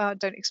you, I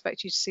don't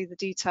expect you to see the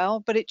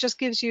detail, but it just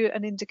gives you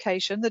an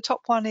indication. The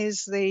top one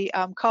is the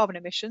carbon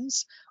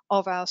emissions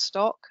of our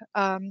stock,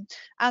 and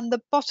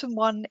the bottom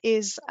one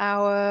is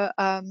our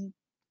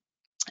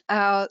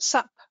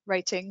SAP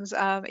ratings,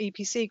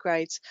 EPC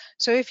grades.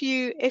 So if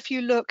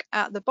you look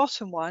at the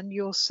bottom one,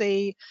 you'll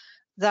see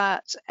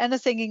that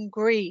anything in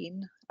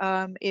green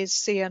is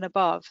C and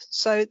above.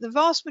 So the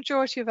vast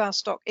majority of our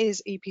stock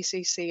is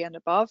EPC C and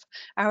above.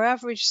 Our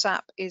average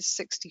SAP is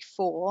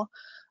 64.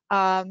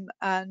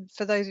 And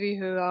for those of you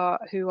who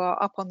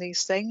are up on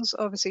these things,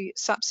 obviously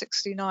SAP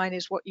 69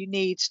 is what you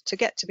need to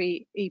get to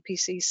be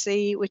EPC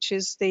C, which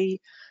is the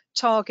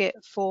target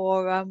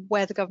for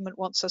where the government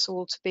wants us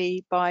all to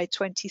be by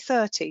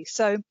 2030.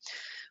 So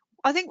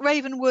I think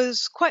Raven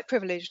was quite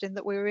privileged in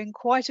that we were in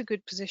quite a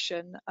good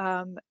position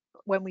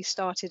when we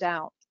started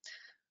out.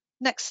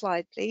 Next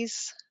slide,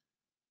 please.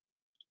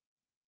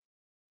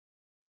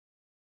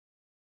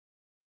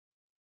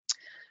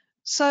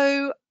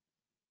 So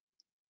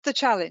the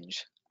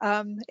challenge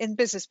in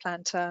business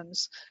plan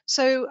terms.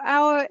 So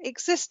our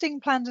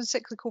existing planned and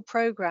cyclical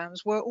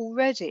programs were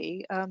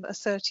already a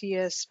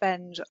 30-year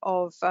spend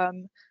of,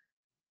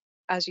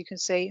 as you can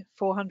see,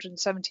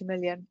 470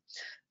 million.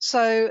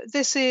 So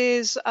this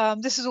is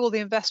all the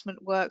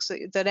investment works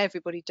that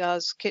everybody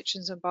does: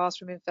 kitchens and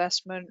bathroom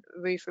investment,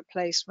 roof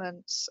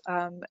replacements,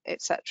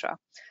 etc.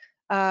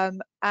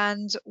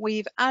 And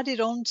we've added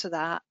on to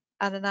that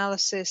an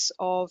analysis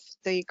of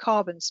the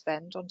carbon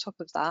spend on top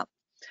of that.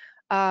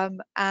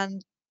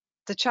 And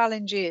the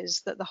challenge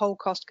is that the whole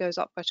cost goes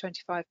up by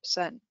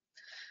 25%.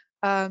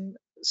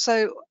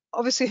 So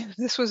obviously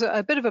this was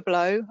a bit of a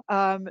blow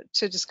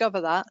to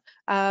discover that,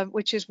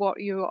 which is what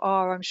you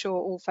are, I'm sure,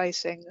 all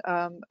facing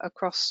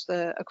across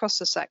the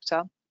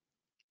sector.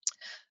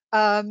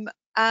 And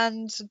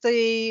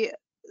the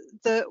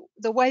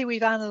way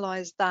we've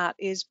analysed that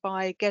is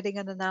by getting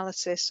an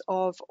analysis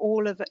of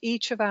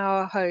each of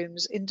our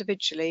homes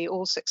individually,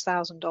 all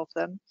 6,000 of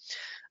them,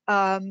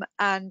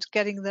 and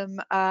getting them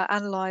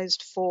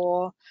analysed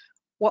for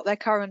what their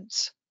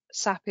current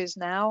SAP is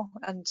now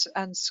and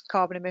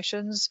carbon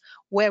emissions,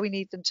 where we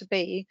need them to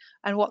be,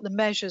 and what the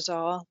measures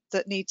are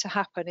that need to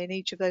happen in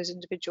each of those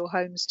individual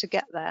homes to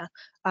get there,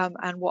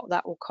 and what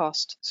that will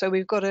cost. So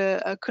we've got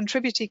a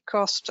contributed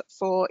cost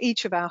for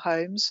each of our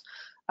homes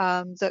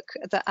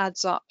that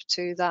adds up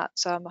to that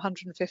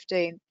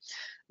 115.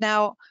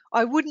 Now,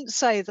 I wouldn't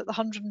say that the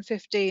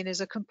 115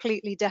 is a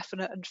completely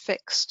definite and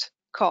fixed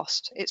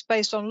cost. It's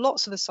based on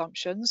lots of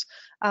assumptions,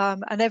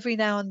 and every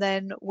now and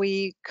then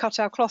we cut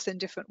our cloth in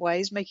different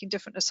ways, making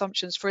different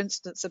assumptions, for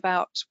instance,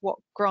 about what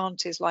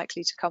grant is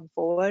likely to come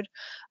forward,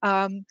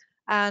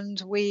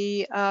 and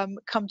we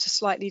come to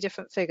slightly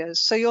different figures.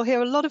 So you'll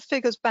hear a lot of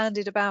figures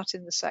bandied about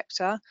in the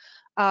sector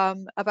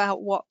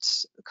about what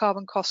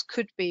carbon cost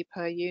could be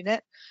per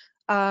unit.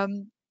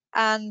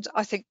 And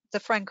I think the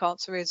frank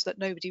answer is that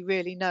nobody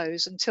really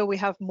knows until we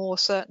have more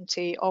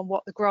certainty on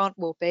what the grant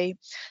will be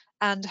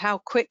and how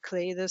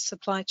quickly the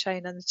supply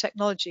chain and the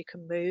technology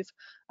can move.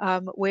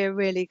 We're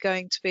really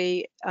going to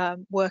be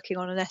working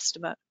on an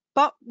estimate.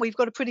 But we've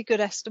got a pretty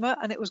good estimate,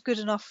 and it was good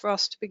enough for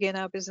us to begin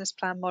our business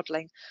plan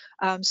modelling.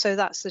 So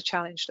that's the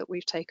challenge that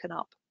we've taken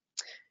up.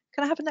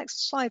 Can I have a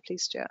next slide,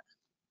 please, Stuart?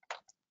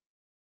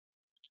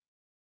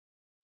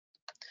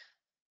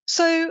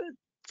 So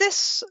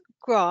this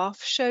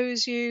graph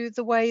shows you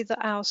the way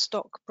that our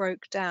stock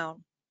broke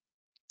down.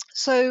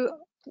 So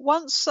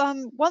once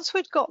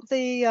we'd got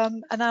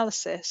the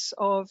analysis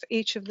of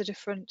each of the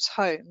different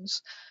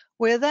homes,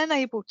 we're then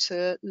able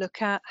to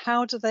look at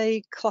how do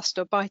they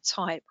cluster by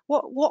type.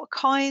 What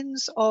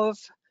kinds of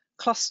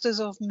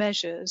clusters of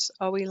measures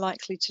are we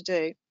likely to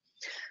do?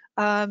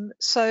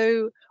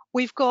 So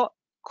we've got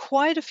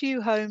quite a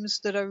few homes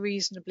that are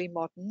reasonably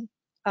modern,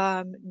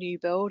 new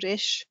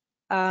build-ish,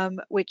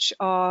 which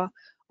are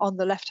on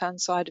the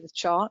left-hand side of the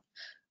chart.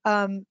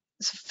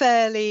 It's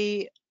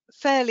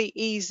fairly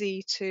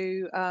easy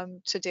to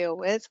deal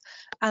with,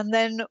 and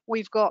then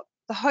we've got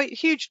the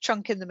huge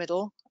chunk in the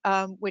middle,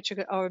 which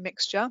are a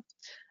mixture,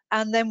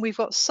 and then we've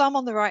got some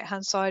on the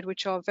right-hand side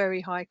which are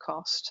very high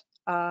cost,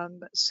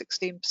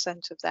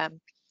 16% of them.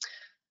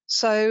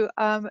 So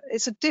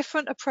it's a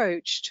different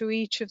approach to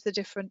each of the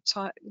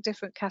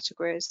different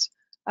categories.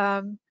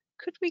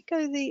 Could we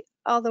go the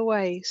other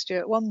way,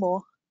 Stuart? One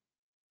more.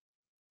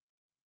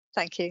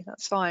 Thank you,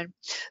 that's fine.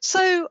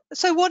 So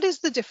what is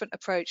the different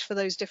approach for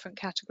those different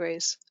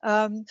categories?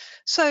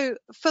 So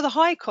for the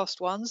high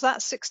cost ones,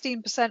 that's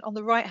 16% on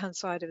the right hand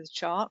side of the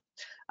chart.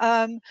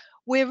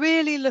 We're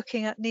really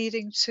looking at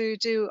needing to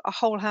do a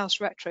whole house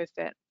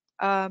retrofit.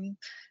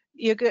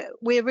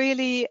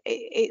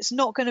 It's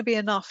not going to be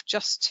enough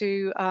just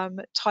to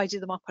tidy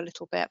them up a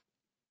little bit.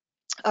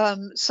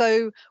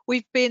 So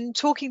we've been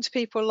talking to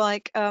people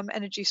like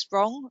Energy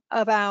Strong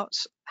about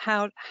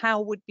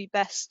how would be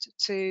best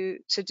to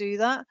do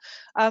that.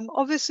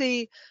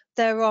 Obviously,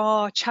 there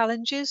are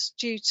challenges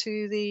due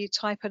to the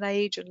type and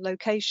age and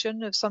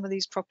location of some of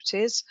these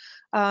properties.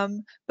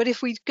 But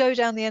if we go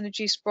down the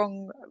Energy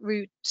Strong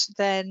route,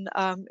 then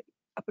a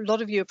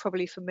lot of you are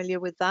probably familiar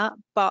with that.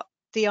 But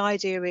the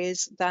idea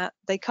is that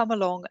they come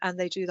along and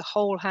they do the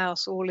whole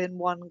house all in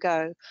one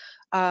go.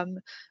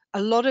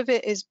 A lot of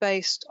it is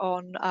based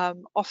on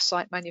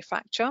off-site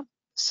manufacture,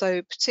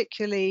 so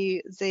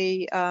particularly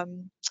the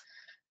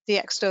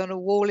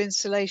external wall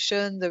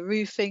insulation, the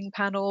roofing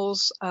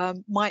panels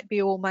might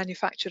be all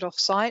manufactured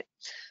off-site,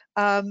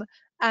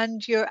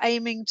 and you're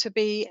aiming to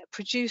be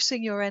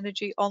producing your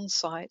energy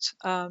on-site.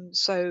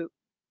 So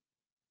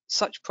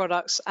such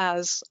products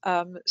as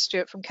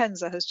Stuart from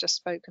Kensa has just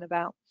spoken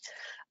about.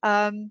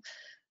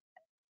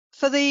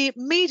 For the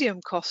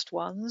medium cost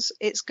ones,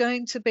 it's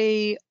going to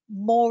be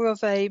more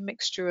of a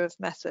mixture of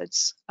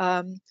methods.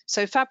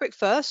 So fabric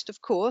first,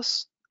 of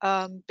course,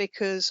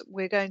 because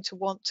we're going to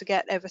want to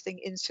get everything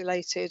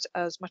insulated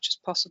as much as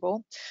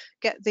possible,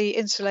 get the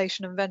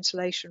insulation and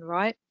ventilation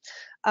right.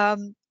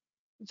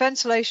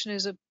 Ventilation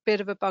is a bit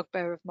of a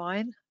bugbear of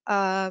mine.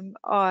 I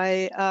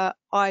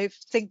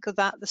think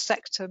that the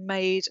sector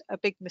made a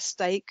big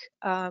mistake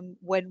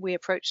when we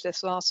approached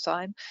this last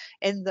time,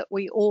 in that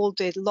we all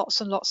did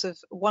lots and lots of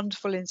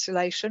wonderful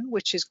insulation,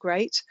 which is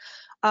great,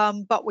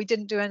 but we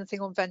didn't do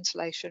anything on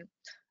ventilation.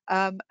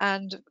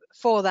 And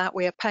for that,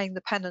 we are paying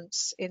the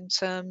penance in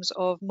terms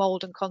of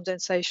mold and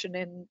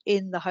condensation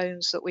in the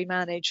homes that we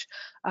manage,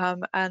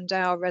 and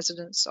our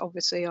residents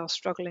obviously are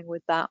struggling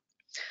with that.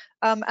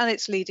 And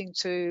it's leading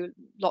to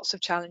lots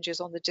of challenges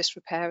on the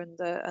disrepair and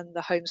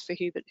the homes for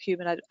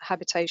human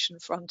habitation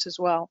front as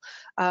well,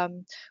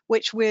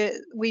 which we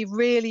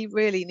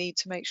really need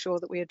to make sure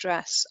that we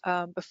address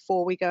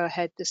before we go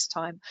ahead this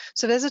time.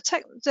 So there's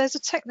a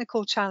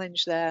technical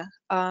challenge there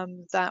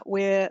that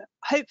we're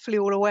hopefully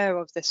all aware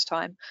of this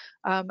time,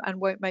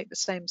 and won't make the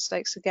same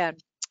mistakes again.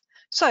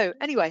 So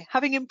anyway,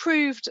 having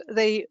improved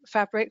the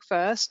fabric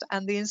first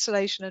and the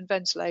insulation and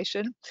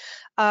ventilation,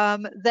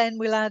 then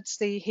we'll add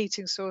the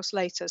heating source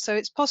later. So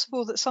it's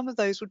possible that some of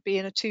those would be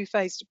in a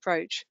two-phased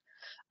approach.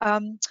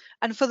 And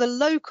for the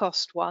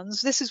low-cost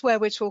ones, this is where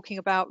we're talking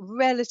about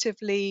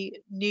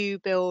relatively new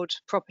build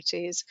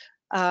properties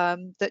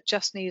that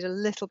just need a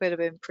little bit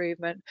of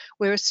improvement.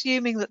 We're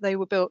assuming that they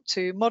were built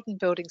to modern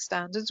building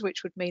standards,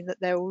 which would mean that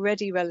they're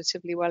already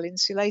relatively well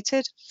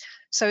insulated.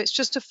 So it's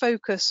just a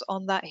focus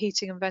on that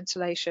heating and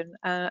ventilation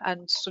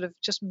and sort of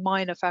just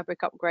minor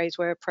fabric upgrades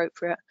where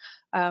appropriate,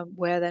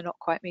 where they're not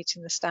quite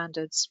meeting the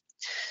standards.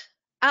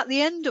 At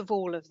the end of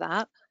all of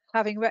that,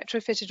 having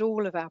retrofitted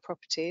all of our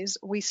properties,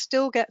 we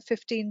still get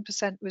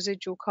 15%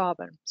 residual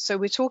carbon. So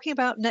we're talking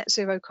about net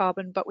zero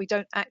carbon, but we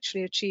don't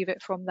actually achieve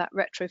it from that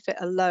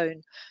retrofit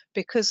alone,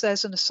 because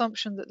there's an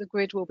assumption that the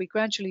grid will be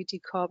gradually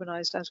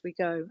decarbonised as we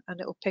go, and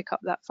it will pick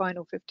up that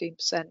final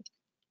 15%.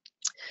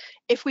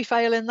 If we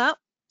fail in that,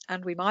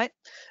 and we might,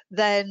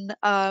 then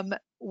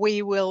we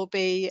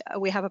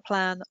have a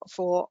plan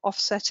for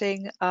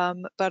offsetting,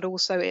 but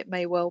also it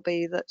may well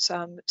be that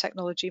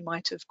technology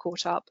might have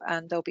caught up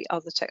and there'll be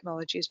other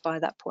technologies by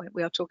that point.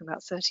 We are talking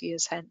about 30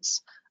 years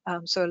hence,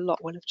 so a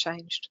lot will have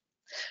changed.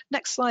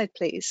 Next slide,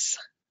 please.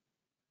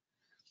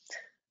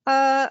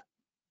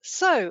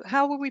 So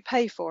how will we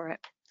pay for it?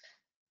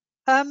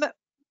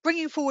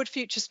 Bringing forward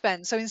future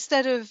spend. So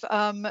instead of,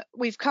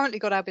 we've currently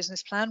got our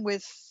business plan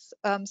with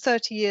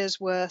 30 years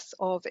worth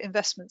of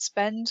investment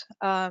spend,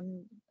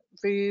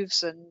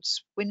 roofs and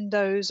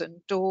windows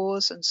and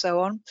doors and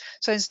so on.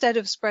 So instead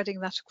of spreading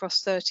that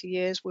across 30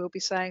 years, we'll be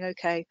saying,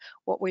 okay,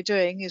 what we're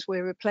doing is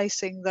we're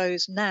replacing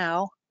those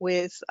now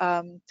with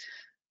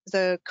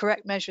the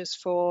correct measures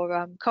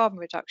for carbon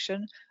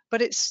reduction,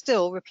 but it's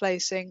still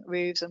replacing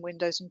roofs and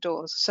windows and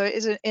doors. So it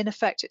is, in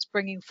effect, it's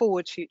bringing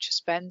forward future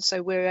spend.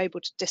 So we're able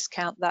to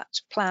discount that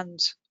planned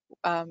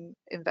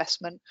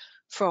investment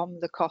from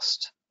the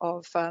cost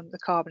of the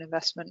carbon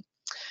investment.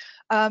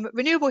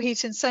 Renewable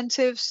heat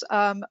incentives,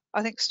 I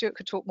think Stuart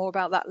could talk more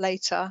about that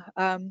later,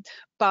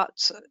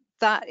 but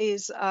that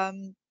is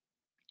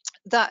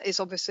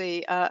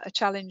obviously a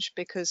challenge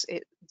because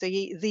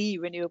the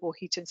renewable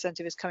heat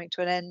incentive is coming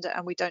to an end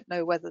and we don't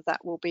know whether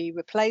that will be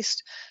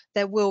replaced.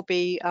 There will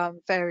be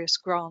various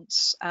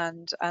grants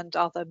and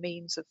other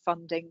means of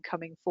funding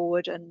coming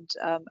forward, and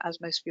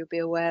as most of you will be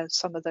aware,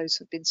 some of those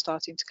have been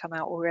starting to come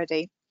out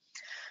already.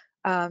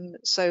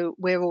 So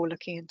we're all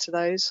looking into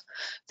those.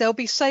 There'll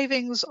be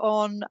savings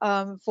on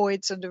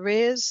voids and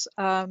arrears.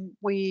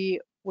 We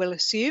we'll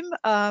assume,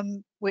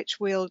 which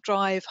we'll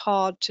drive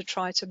hard to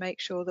try to make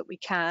sure that we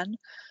can.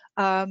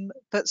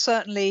 But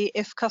certainly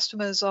if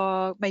customers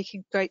are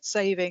making great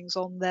savings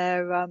on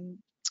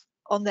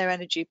their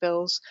energy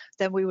bills,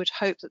 then we would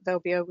hope that they'll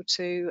be able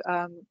to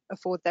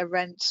afford their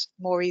rent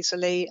more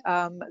easily.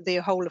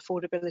 The whole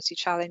affordability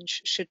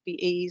challenge should be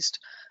eased,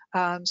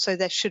 so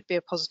there should be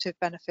a positive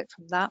benefit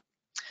from that.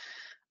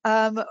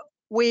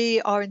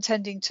 We are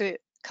intending to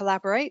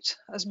collaborate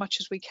as much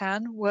as we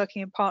can,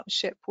 working in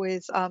partnership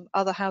with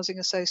other housing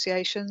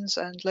associations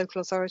and local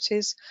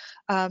authorities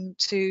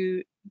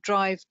to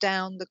drive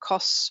down the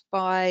costs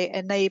by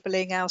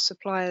enabling our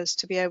suppliers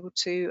to be able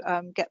to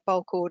get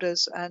bulk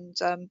orders and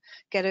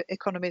get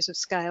economies of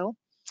scale.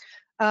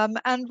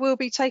 And we'll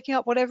be taking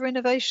up whatever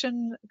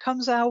innovation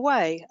comes our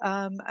way.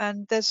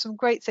 And there's some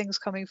great things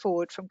coming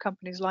forward from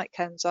companies like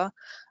Kensa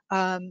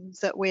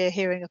that we're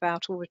hearing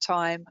about all the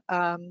time.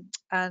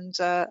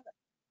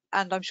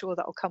 And I'm sure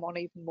that will come on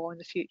even more in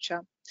the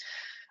future.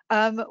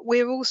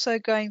 We're also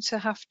going to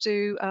have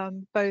to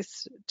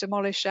both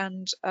demolish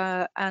and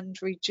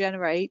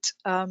regenerate,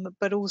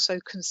 but also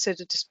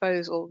consider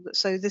disposal.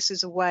 So this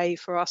is a way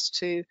for us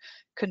to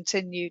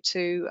continue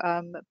to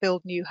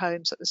build new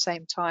homes at the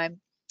same time.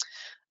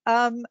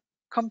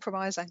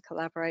 Compromise and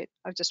collaborate.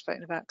 I've just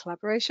spoken about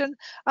collaboration.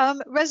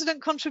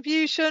 Resident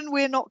contribution,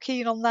 we're not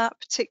keen on that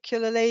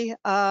particularly.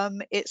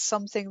 It's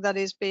something that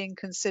is being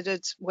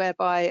considered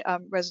whereby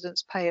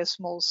residents pay a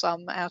small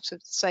sum out of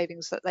the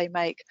savings that they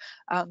make,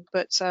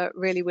 but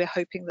really we're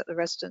hoping that the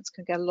residents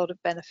can get a lot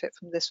of benefit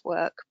from this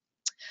work.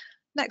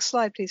 Next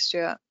slide, please,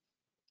 Stuart.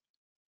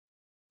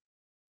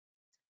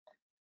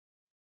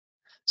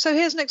 So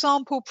here's an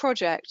example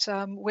project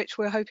which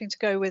we're hoping to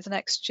go with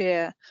next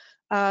year.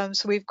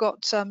 So we've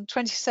got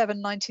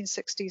 27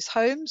 1960s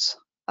homes,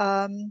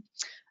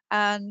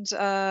 and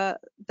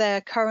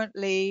they're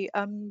currently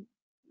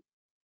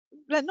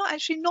they're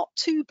not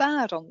too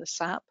bad on the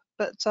SAP,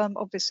 but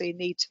obviously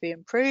need to be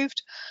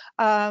improved.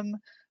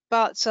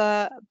 But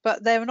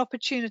they're an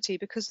opportunity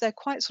because they're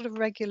quite sort of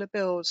regular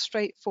builds,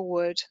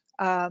 straightforward,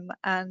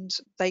 and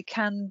they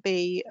can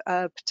be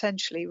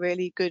potentially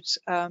really good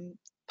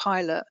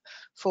pilot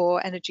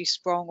for Energy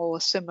Strong or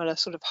similar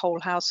sort of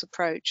whole house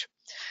approach.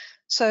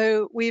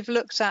 So we've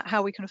looked at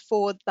how we can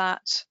afford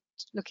that,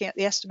 looking at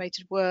the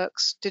estimated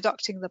works,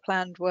 deducting the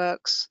planned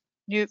works,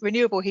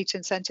 renewable heat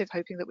incentive,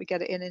 hoping that we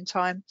get it in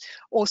time,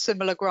 or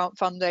similar grant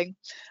funding,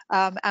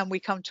 and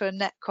we come to a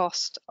net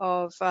cost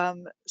of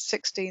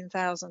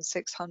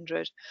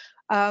 16,600.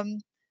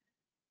 And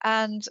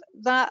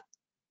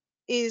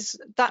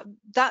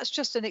that's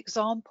just an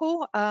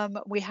example.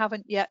 We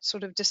haven't yet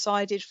sort of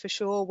decided for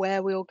sure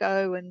where we'll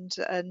go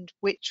and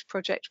which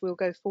project we'll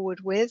go forward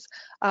with,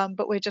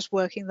 but we're just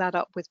working that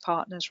up with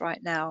partners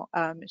right now.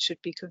 It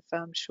should be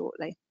confirmed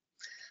shortly.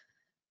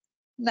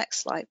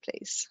 Next slide,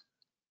 please.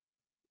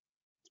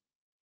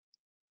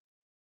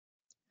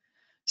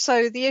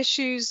 So the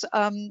issues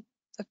have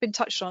been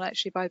touched on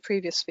actually by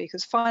previous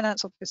speakers.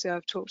 Finance, obviously,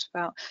 I've talked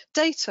about.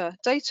 Data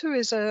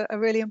is a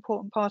really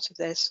important part of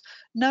this.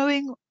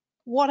 Knowing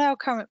what our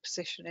current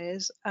position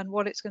is and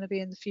what it's going to be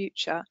in the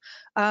future.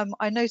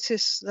 I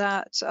noticed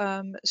that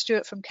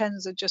Stuart from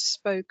Kensa just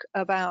spoke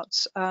about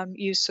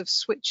use of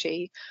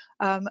Switchy,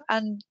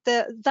 and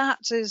that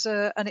is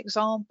an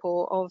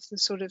example of the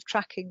sort of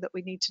tracking that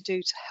we need to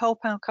do to help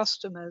our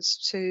customers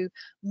to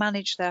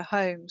manage their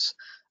homes,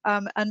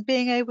 and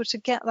being able to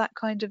get that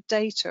kind of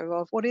data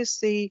of what is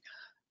the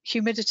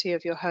humidity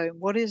of your home,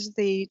 what is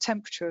the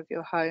temperature of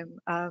your home,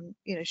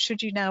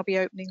 should you now be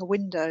opening a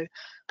window.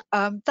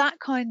 That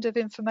kind of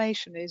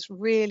information is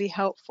really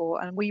helpful,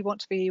 and we want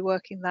to be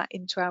working that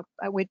into our,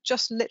 we're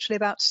just literally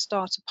about to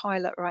start a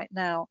pilot right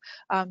now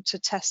to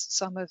test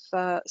some of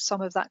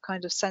that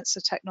kind of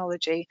sensor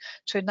technology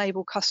to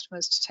enable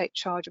customers to take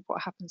charge of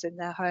what happens in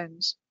their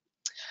homes.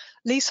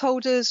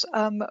 Leaseholders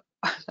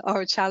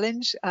are a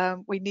challenge.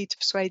 We need to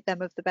persuade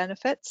them of the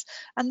benefits,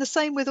 and the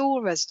same with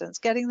all residents,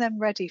 getting them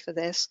ready for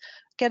this,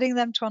 getting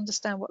them to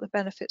understand what the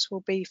benefits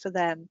will be for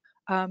them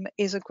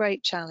is a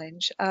great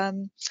challenge.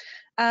 And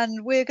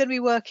we're going to be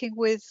working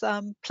with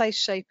Place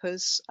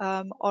Shapers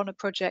on a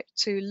project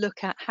to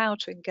look at how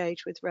to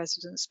engage with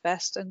residents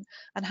best and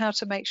how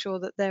to make sure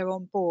that they're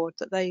on board,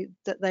 that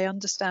they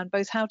understand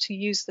both how to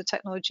use the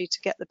technology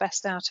to get the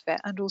best out of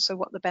it and also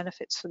what the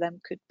benefits for them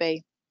could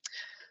be.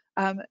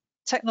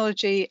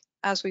 Technology,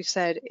 as we've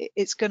said,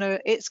 it's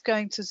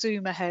going to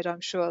zoom ahead.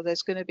 I'm sure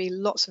there's going to be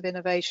lots of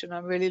innovation.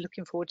 I'm really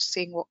looking forward to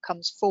seeing what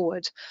comes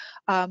forward.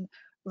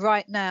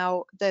 Right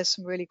now, there's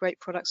some really great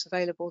products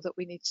available that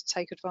we need to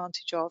take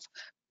advantage of,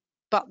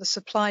 but the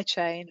supply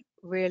chain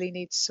really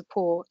needs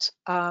support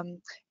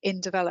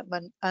in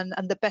development,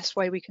 and the best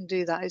way we can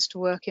do that is to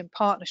work in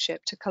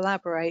partnership, to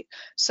collaborate,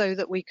 so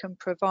that we can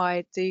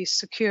provide the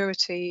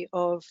security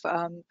of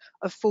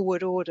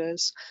forward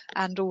orders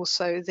and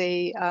also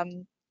the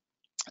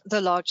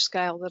large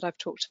scale that I've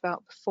talked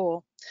about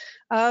before.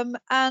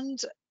 And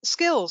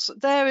skills,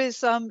 there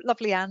is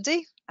lovely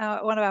Andy,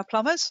 one of our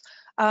plumbers,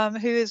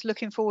 who is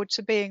looking forward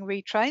to being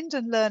retrained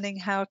and learning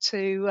how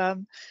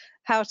to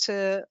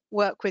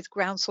work with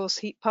ground source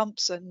heat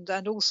pumps and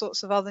all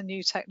sorts of other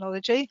new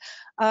technology,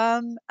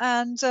 and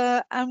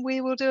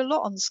we will do a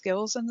lot on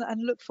skills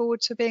and look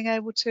forward to being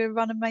able to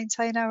run and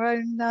maintain our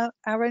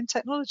own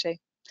technology.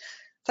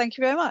 Thank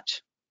you very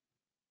much.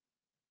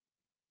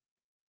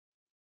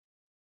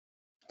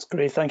 That's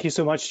great. Thank you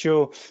so much,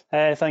 Jo.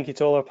 Thank you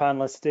to all our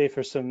panelists today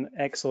for some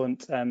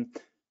excellent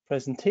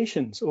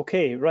presentations.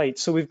 Okay, right.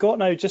 So we've got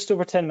now just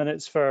over 10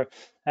 minutes for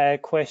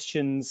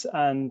questions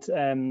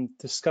and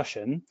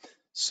discussion.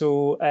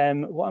 So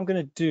what I'm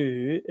going to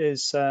do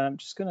is I'm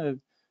just going to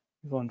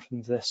move on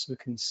from this so we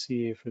can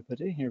see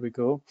everybody. Here we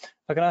go.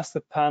 I can ask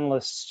the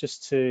panelists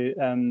just to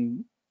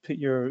put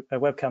your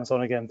webcams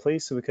on again,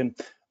 please, so we can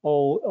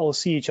all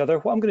see each other.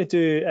 What I'm going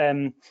to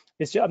do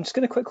is I'm just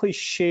going to quickly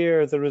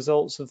share the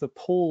results of the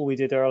poll we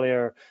did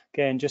earlier,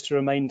 again, just to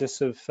remind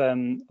us of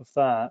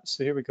that.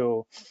 So here we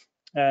go.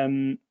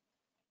 So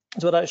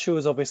what that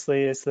shows,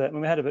 obviously, is that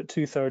we had about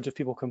 2/3 of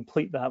people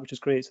complete that, which is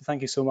great. So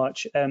thank you so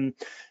much. And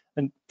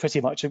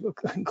pretty much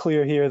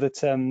clear here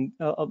that a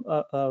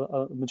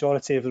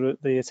majority of the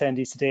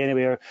attendees today,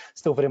 anyway, are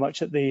still very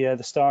much at the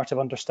start of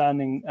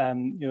understanding,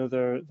 you know,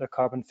 their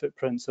carbon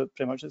footprint. So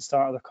pretty much at the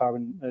start of their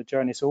carbon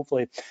journey. So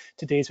hopefully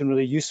today's been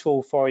really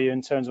useful for you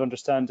in terms of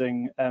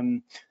understanding,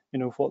 you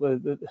know, what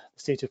the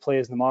state of play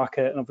is in the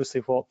market, and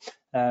obviously what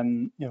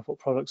you know, what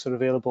products are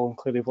available, and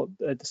clearly what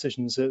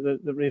decisions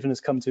that Raven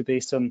has come to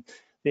based on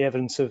the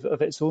evidence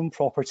of its own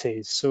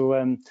properties.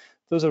 So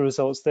those are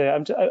results there.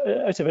 I'm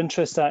out of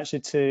interest actually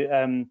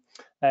to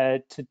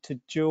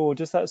Jo.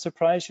 Does that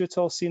surprise you at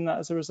all, seeing that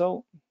as a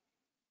result?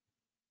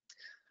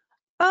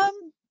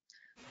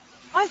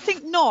 I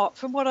think not,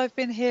 from what I've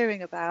been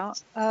hearing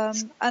about.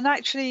 And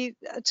actually,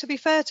 to be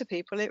fair to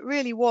people, it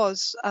really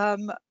was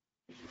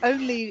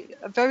only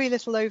very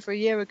little over a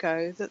year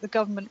ago that the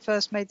government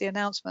first made the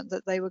announcement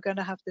that they were going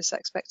to have this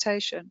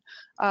expectation,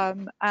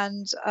 and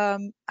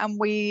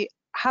we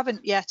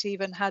haven't yet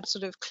even had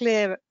sort of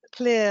clear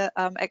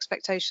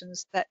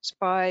expectations set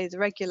by the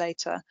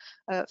regulator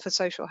for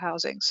social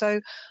housing. So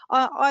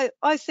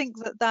I think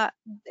that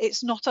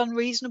it's not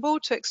unreasonable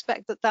to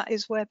expect that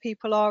is where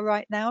people are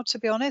right now, to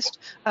be honest.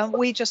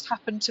 We just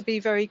happen to be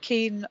very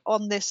keen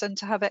on this and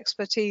to have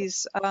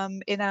expertise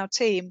in our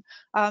team,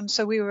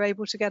 so we were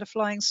able to get a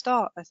flying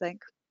start, I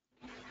think.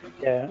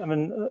 Yeah, I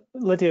mean,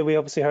 Lydia, we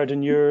obviously heard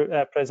in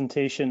your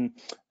presentation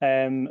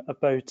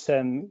about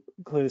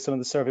clearly some of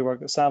the survey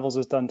work that Savills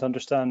has done to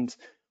understand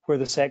where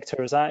the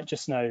sector is at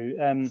just now.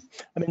 I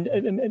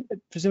mean,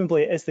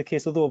 presumably it is the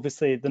case, although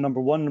obviously the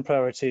 #1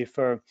 priority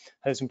for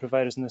housing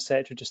providers in the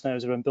sector just now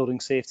is around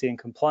building safety and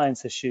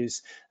compliance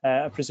issues.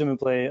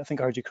 Presumably, I think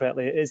I heard you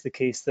correctly, it is the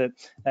case that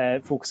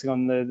focusing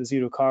on the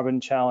zero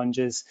carbon challenge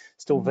is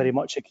still very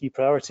much a key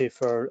priority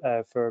for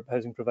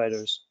housing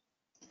providers.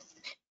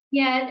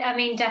 Yeah, I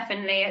mean,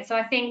 definitely. So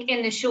I think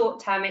in the short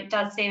term, it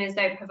does seem as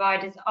though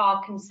providers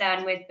are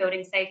concerned with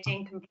building safety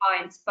and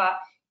compliance, but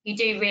you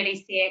do really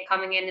see it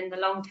coming in the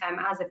long term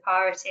as a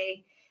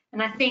priority.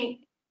 And I think,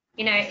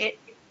 you know, it's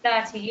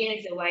 30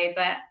 years away,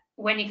 but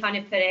when you kind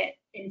of put it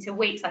into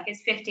weeks, like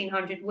it's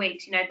 1,500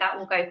 weeks, you know, that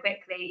will go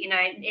quickly. You know,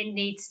 it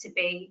needs to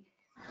be,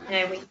 you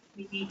know,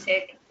 we need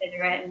to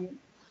consider it, and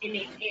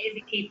it is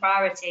a key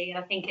priority.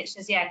 I think it's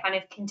just, yeah, kind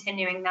of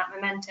continuing that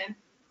momentum.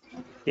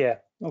 Yeah.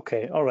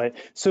 Okay. All right.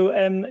 So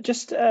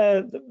just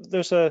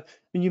there's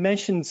when you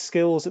mentioned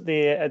skills at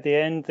the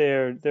end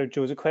there,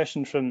 Jo, was a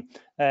question from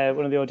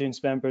one of the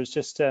audience members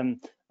just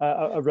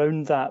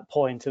around that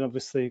point, and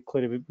obviously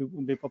clearly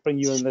we'll bring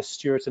you in this,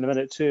 Stuart, in a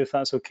minute too, if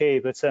that's okay.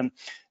 But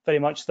very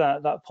much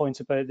that point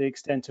about the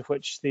extent to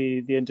which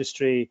the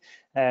industry,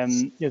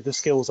 you know, the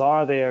skills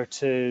are there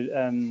to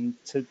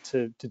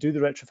do the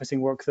retrofitting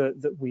work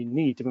that we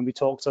need. I mean, we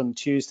talked on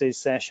Tuesday's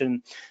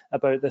session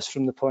about this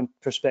from the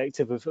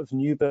perspective of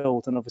new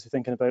build, and obviously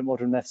thinking about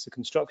modern methods of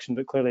construction,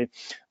 but clearly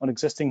on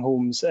existing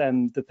homes,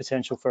 the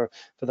potential for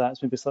that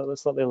is maybe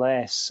slightly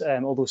less,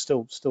 although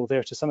still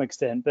there to some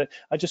extent. But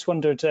I just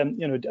wondered,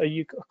 you know, are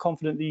you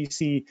confident that you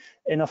see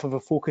enough of a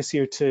focus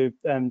here to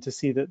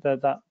see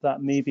that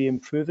may be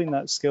improving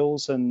that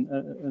skills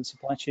and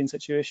supply chain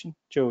situation?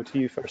 Jo, to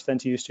you first, then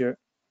to you, Stuart.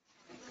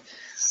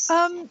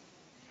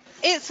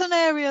 It's an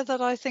area that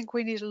I think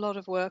we need a lot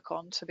of work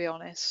on, to be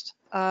honest.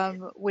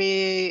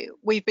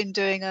 We've been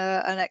doing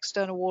an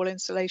external wall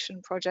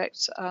installation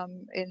project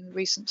in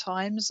recent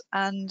times,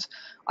 and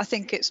I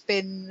think it's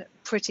been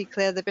pretty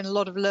clear there've been a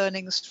lot of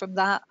learnings from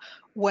that,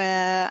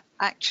 where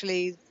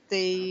actually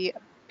the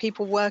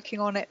people working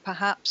on it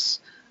perhaps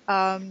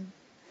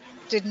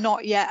did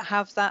not yet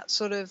have that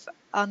sort of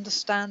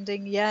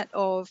understanding yet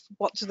of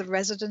what do the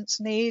residents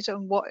need,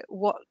 and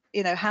what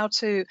you know, how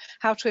to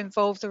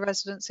involve the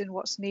residents in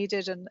what's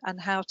needed,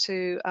 and how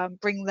to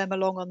bring them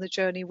along on the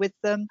journey with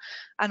them,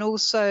 and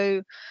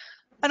also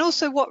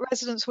what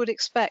residents would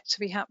expect to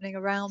be happening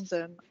around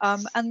them.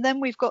 And then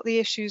we've got the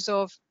issues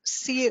of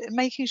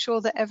making sure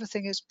that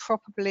everything is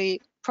properly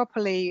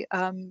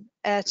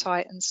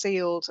airtight and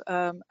sealed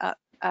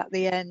at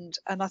the end.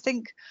 And I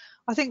think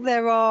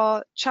there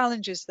are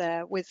challenges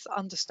there with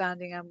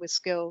understanding and with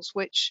skills,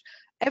 which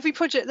every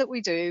project that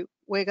we do,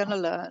 we're going to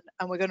learn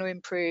and we're going to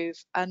improve,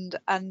 and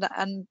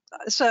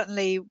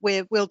certainly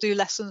we'll do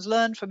lessons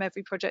learned from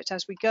every project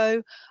as we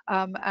go,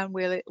 and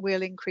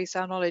we'll increase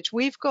our knowledge.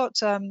 We've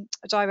got a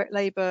direct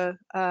labour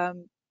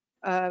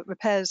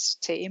repairs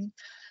team,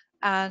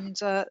 and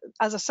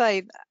as I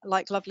say,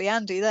 like lovely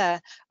Andy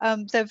there,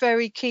 they're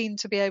very keen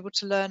to be able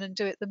to learn and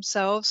do it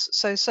themselves.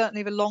 So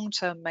certainly the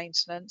long-term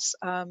maintenance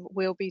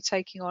we'll be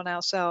taking on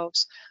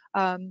ourselves.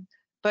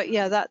 But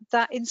yeah,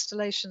 that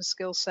installation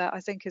skill set,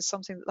 I think, is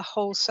something that the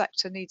whole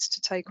sector needs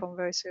to take on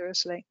very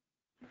seriously.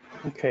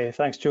 Okay,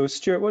 thanks, Joe.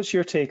 Stuart, what's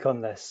your take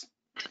on this?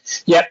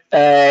 Yep.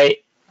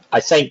 I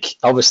think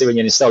obviously when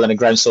you're installing a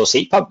ground source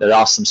heat pump, there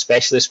are some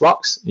specialist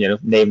works,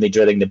 namely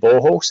drilling the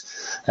boreholes.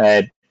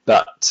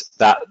 But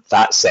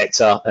that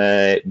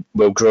sector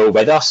will grow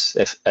with us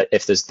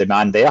if there's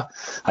demand there.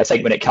 I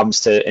think when it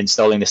comes to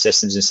installing the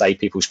systems inside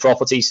people's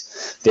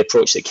properties, the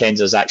approach that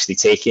Kensa actually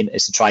taking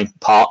is to try and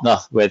partner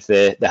with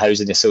the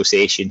housing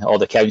association or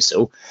the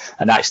council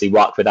and actually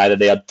work with either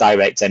their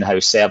direct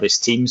in-house service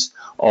teams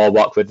or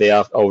work with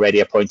their already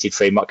appointed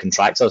framework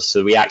contractors.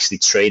 So we actually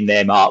train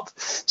them up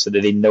so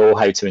that they know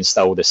how to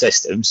install the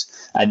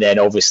systems, and then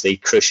obviously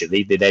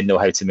crucially they then know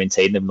how to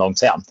maintain them long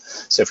term.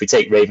 So if we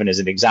take Raven as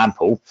an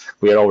example,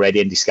 we are already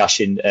in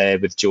discussion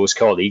with Joe's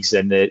colleagues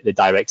and the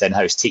direct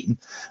in-house team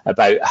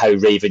about how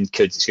Raven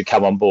could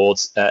come on board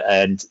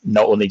and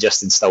not only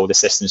just install the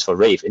systems for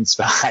Ravens,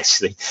 but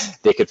actually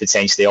they could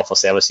potentially offer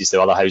services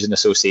to other housing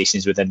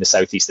associations within the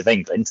southeast of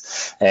England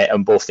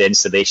on both the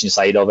installation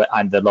side of it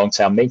and the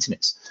long-term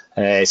maintenance.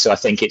 So I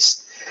think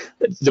it's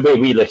the way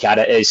we look at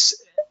it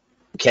is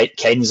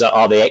Kensa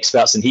are the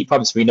experts in heat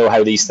pumps. We know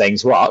how these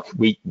things work.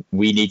 We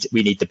need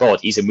the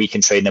bodies, and we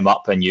can train them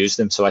up and use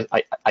them. So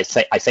I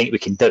think we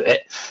can do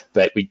it,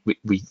 but we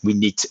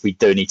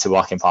do need to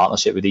work in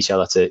partnership with each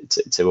other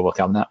to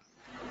overcome that.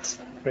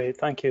 Great,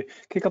 thank you.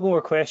 A couple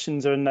more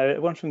questions are now.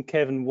 One from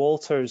Kevin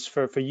Walters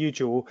for you,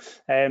 Joe,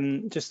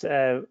 just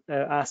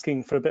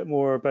asking for a bit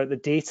more about the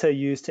data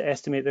used to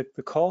estimate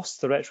the costs,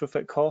 the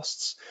retrofit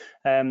costs.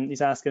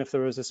 He's asking if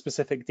there was a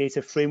specific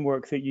data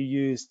framework that you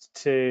used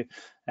to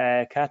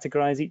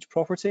categorize each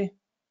property.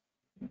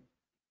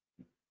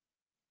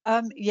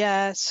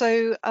 Yeah,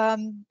 so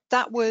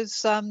that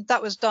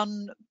was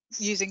done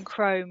using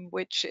Chrome,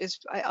 which is,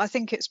 I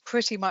think it's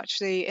pretty much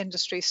the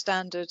industry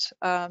standard,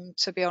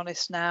 to be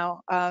honest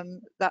now.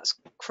 That's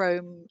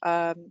Chrome,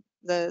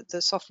 the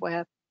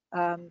software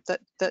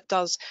that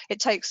does, it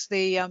takes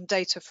the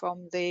data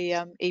from the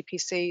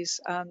EPCs,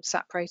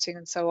 SAP rating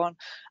and so on,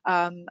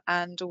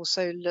 and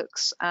also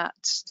looks at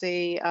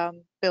the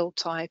build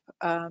type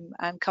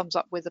and comes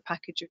up with a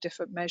package of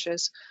different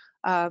measures.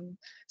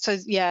 So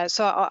yeah,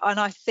 and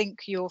I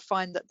think you'll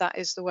find that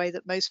is the way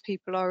that most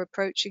people are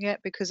approaching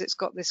it, because it's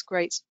got this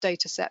great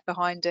data set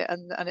behind it,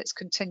 and it's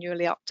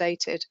continually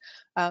updated,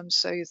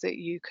 so that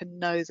you can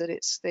know that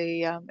it's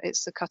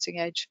the cutting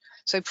edge.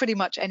 So pretty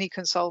much any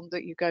consultant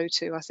that you go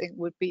to, I think,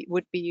 would be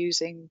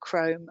using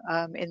Chrome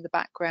in the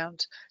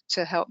background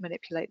to help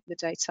manipulate the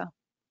data.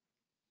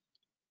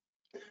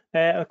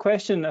 A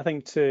question, I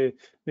think, to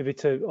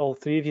all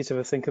three of you to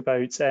have a think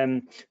about,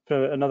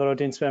 for another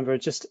audience member,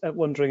 just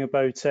wondering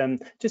about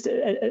just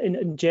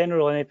in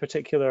general, any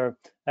particular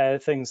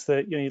things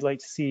that you'd like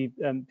to see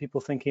people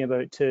thinking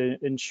about to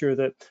ensure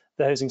that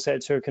the housing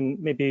sector can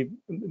maybe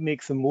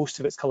make the most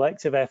of its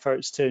collective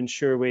efforts to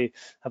ensure we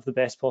have the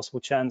best possible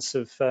chance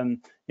of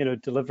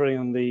delivering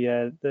on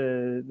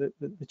the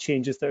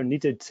changes that are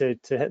needed to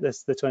hit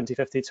the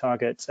 2050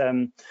 target.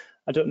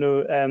 I don't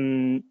know,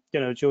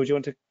 Joe, do you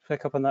want to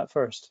pick up on that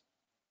first?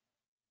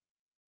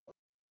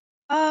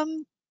 I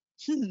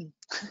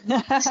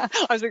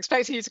was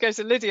expecting you to go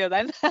to Lydia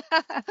then.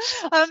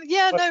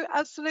 Yeah, no,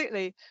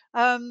 absolutely.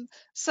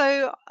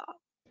 So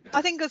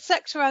I think the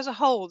sector as a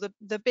whole,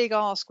 the big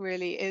ask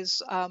really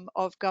is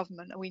of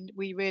government.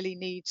 We really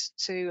need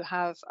to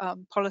have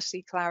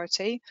policy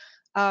clarity.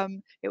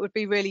 It would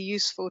be really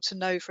useful to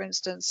know, for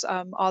instance,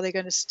 are they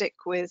going to stick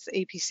with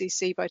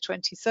EPCC by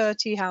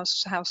 2030? How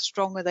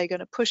strong are they going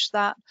to push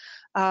that?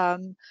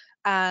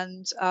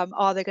 And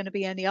are there going to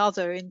be any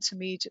other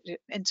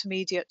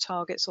intermediate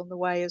targets on the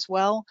way as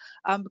well?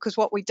 Because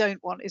what we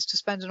don't want is to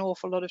spend an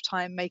awful lot of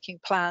time making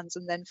plans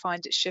and then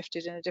find it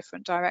shifted in a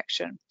different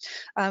direction.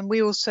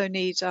 We also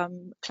need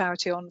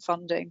clarity on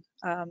funding,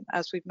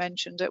 as we've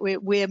mentioned.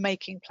 We're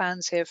making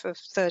plans here for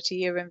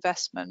 30-year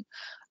investment,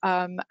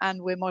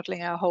 and we're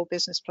modelling our whole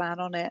business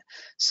plan on it.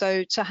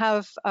 So to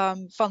have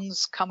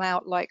funds come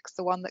out like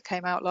the one that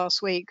came out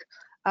last week,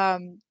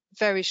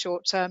 very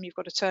short term, you've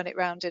got to turn it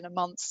around in a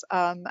month,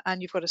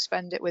 and you've got to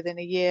spend it within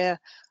a year.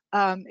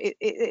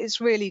 It's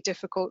really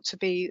difficult to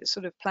be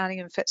sort of planning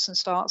in fits and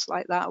starts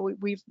like that.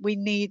 We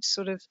need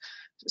sort of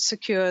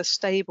secure,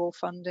 stable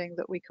funding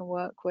that we can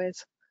work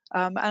with,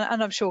 and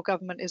I'm sure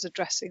government is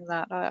addressing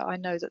that. I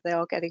know that they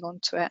are getting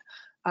onto it.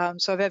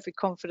 So I have every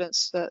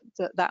confidence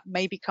that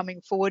may be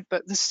coming forward,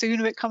 but the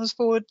sooner it comes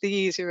forward, the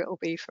easier it will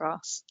be for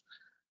us.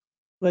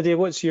 Lydia,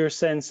 what's your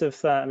sense of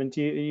that? I mean,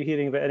 are you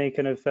hearing about any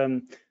kind of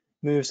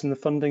moves in the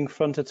funding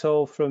front at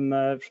all from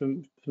the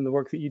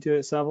work that you do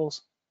at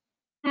Savills?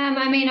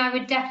 I mean, I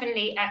would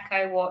definitely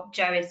echo what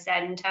Joe has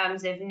said in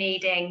terms of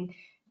needing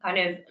kind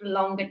of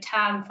longer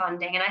term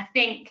funding. And I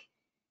think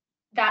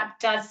that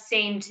does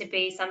seem to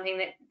be something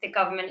that the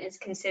government is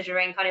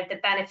considering, kind of the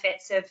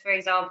benefits of, for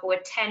example, a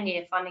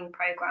 10-year funding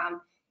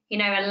programme, you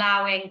know,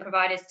 allowing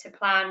providers to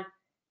plan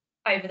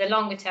over the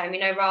longer term, you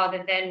know,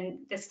 rather than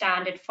the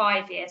standard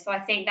 5 years. So I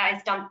think that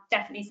is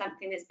definitely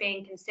something that's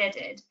being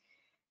considered.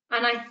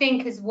 And I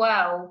think as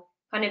well,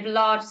 kind of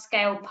large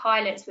scale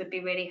pilots would be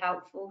really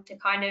helpful to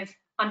kind of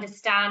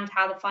understand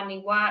how the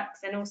funding works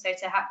and also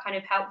to kind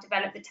of help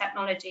develop the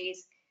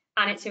technologies.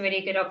 And it's a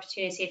really good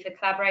opportunity for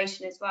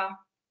collaboration as well.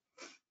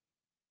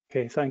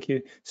 Okay, thank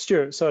you.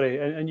 Stuart, sorry,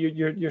 and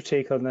your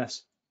take on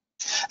this?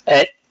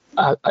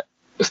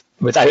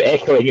 Without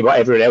echoing what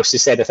everyone else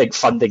has said, I think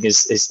funding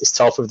is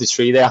top of the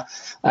tree there.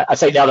 I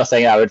think the other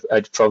thing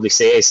I'd probably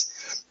say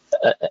is,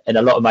 in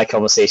a lot of my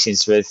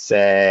conversations with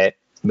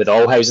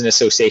all housing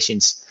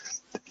associations,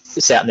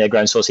 certainly a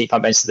ground source heat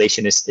pump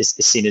installation is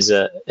seen as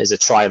a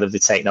trial of the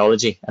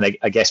technology. And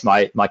I guess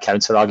my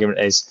counter argument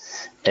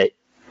is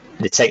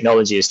the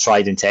technology is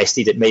tried and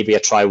tested. It may be a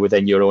trial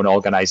within your own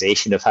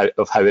organisation of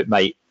how it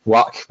might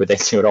work within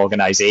your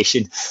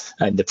organisation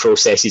and the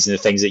processes and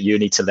the things that you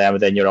need to learn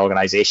within your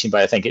organisation.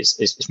 But I think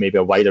it's maybe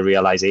a wider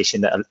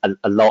realisation that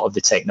a lot of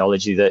the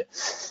technology that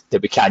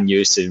we can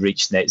use to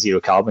reach net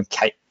zero carbon,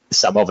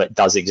 some of it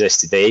does exist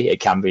today. It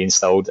can be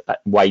installed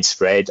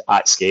widespread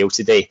at scale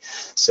today.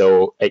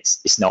 So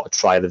it's not a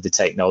trial of the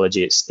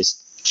technology.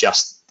 It's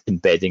just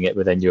embedding it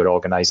within your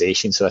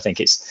organisation. So I think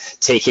it's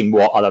taking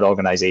what other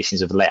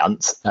organisations have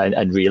learned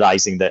and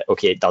realising that,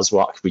 okay, it does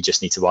work. We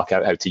just need to work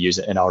out how to use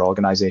it in our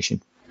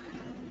organisation.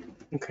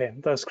 Okay,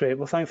 that's great.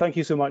 Well, thank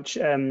you so much,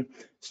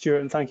 Stuart,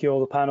 and thank you all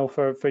the panel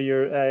for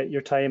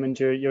your time and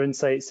your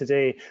insights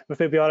today. We're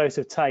maybe out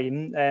of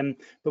time,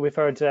 but we've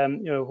heard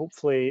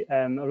hopefully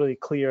a really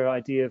clear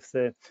idea of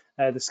the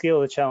scale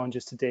of the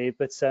challenges today,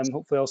 but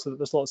hopefully also that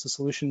there's lots of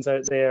solutions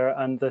out there,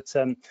 and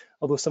that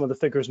although some of the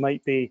figures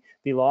might be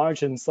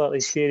large and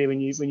slightly scary when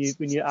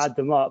you add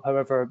them up,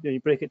 however, you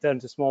break it down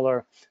to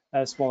smaller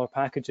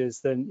packages,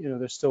 then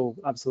there's still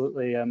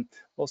absolutely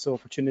lots of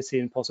opportunity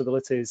and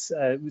possibilities,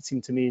 it would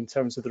seem to me, in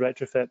terms of the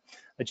retrofit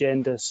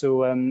agenda.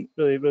 So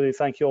really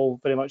thank you all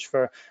very much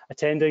for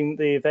attending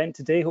the event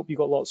today. Hope you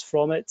got lots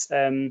from it.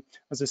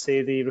 As I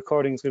say, the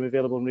recording is going to be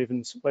available on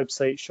Raven's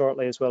website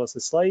shortly, as well as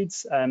the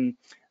slides.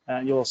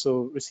 You'll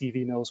also receive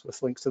emails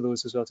with links to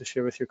those as well to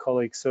share with your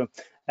colleagues. So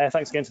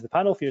thanks again to the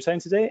panel for your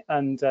time today,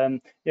 and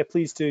yeah,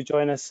 please do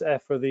join us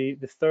for the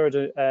third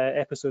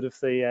episode of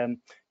the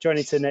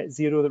Journey to Net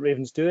Zero that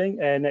Raven's doing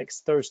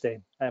next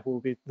Thursday. We'll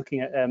be looking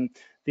at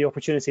the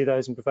opportunity that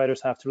housing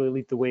providers have to really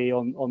lead the way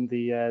on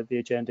the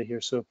agenda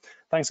here. So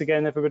thanks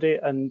again, everybody,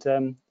 and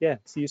yeah,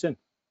 see you soon.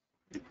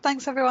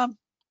 Thanks, everyone.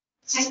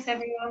 Thanks,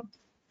 everyone.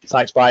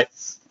 Thanks, bye.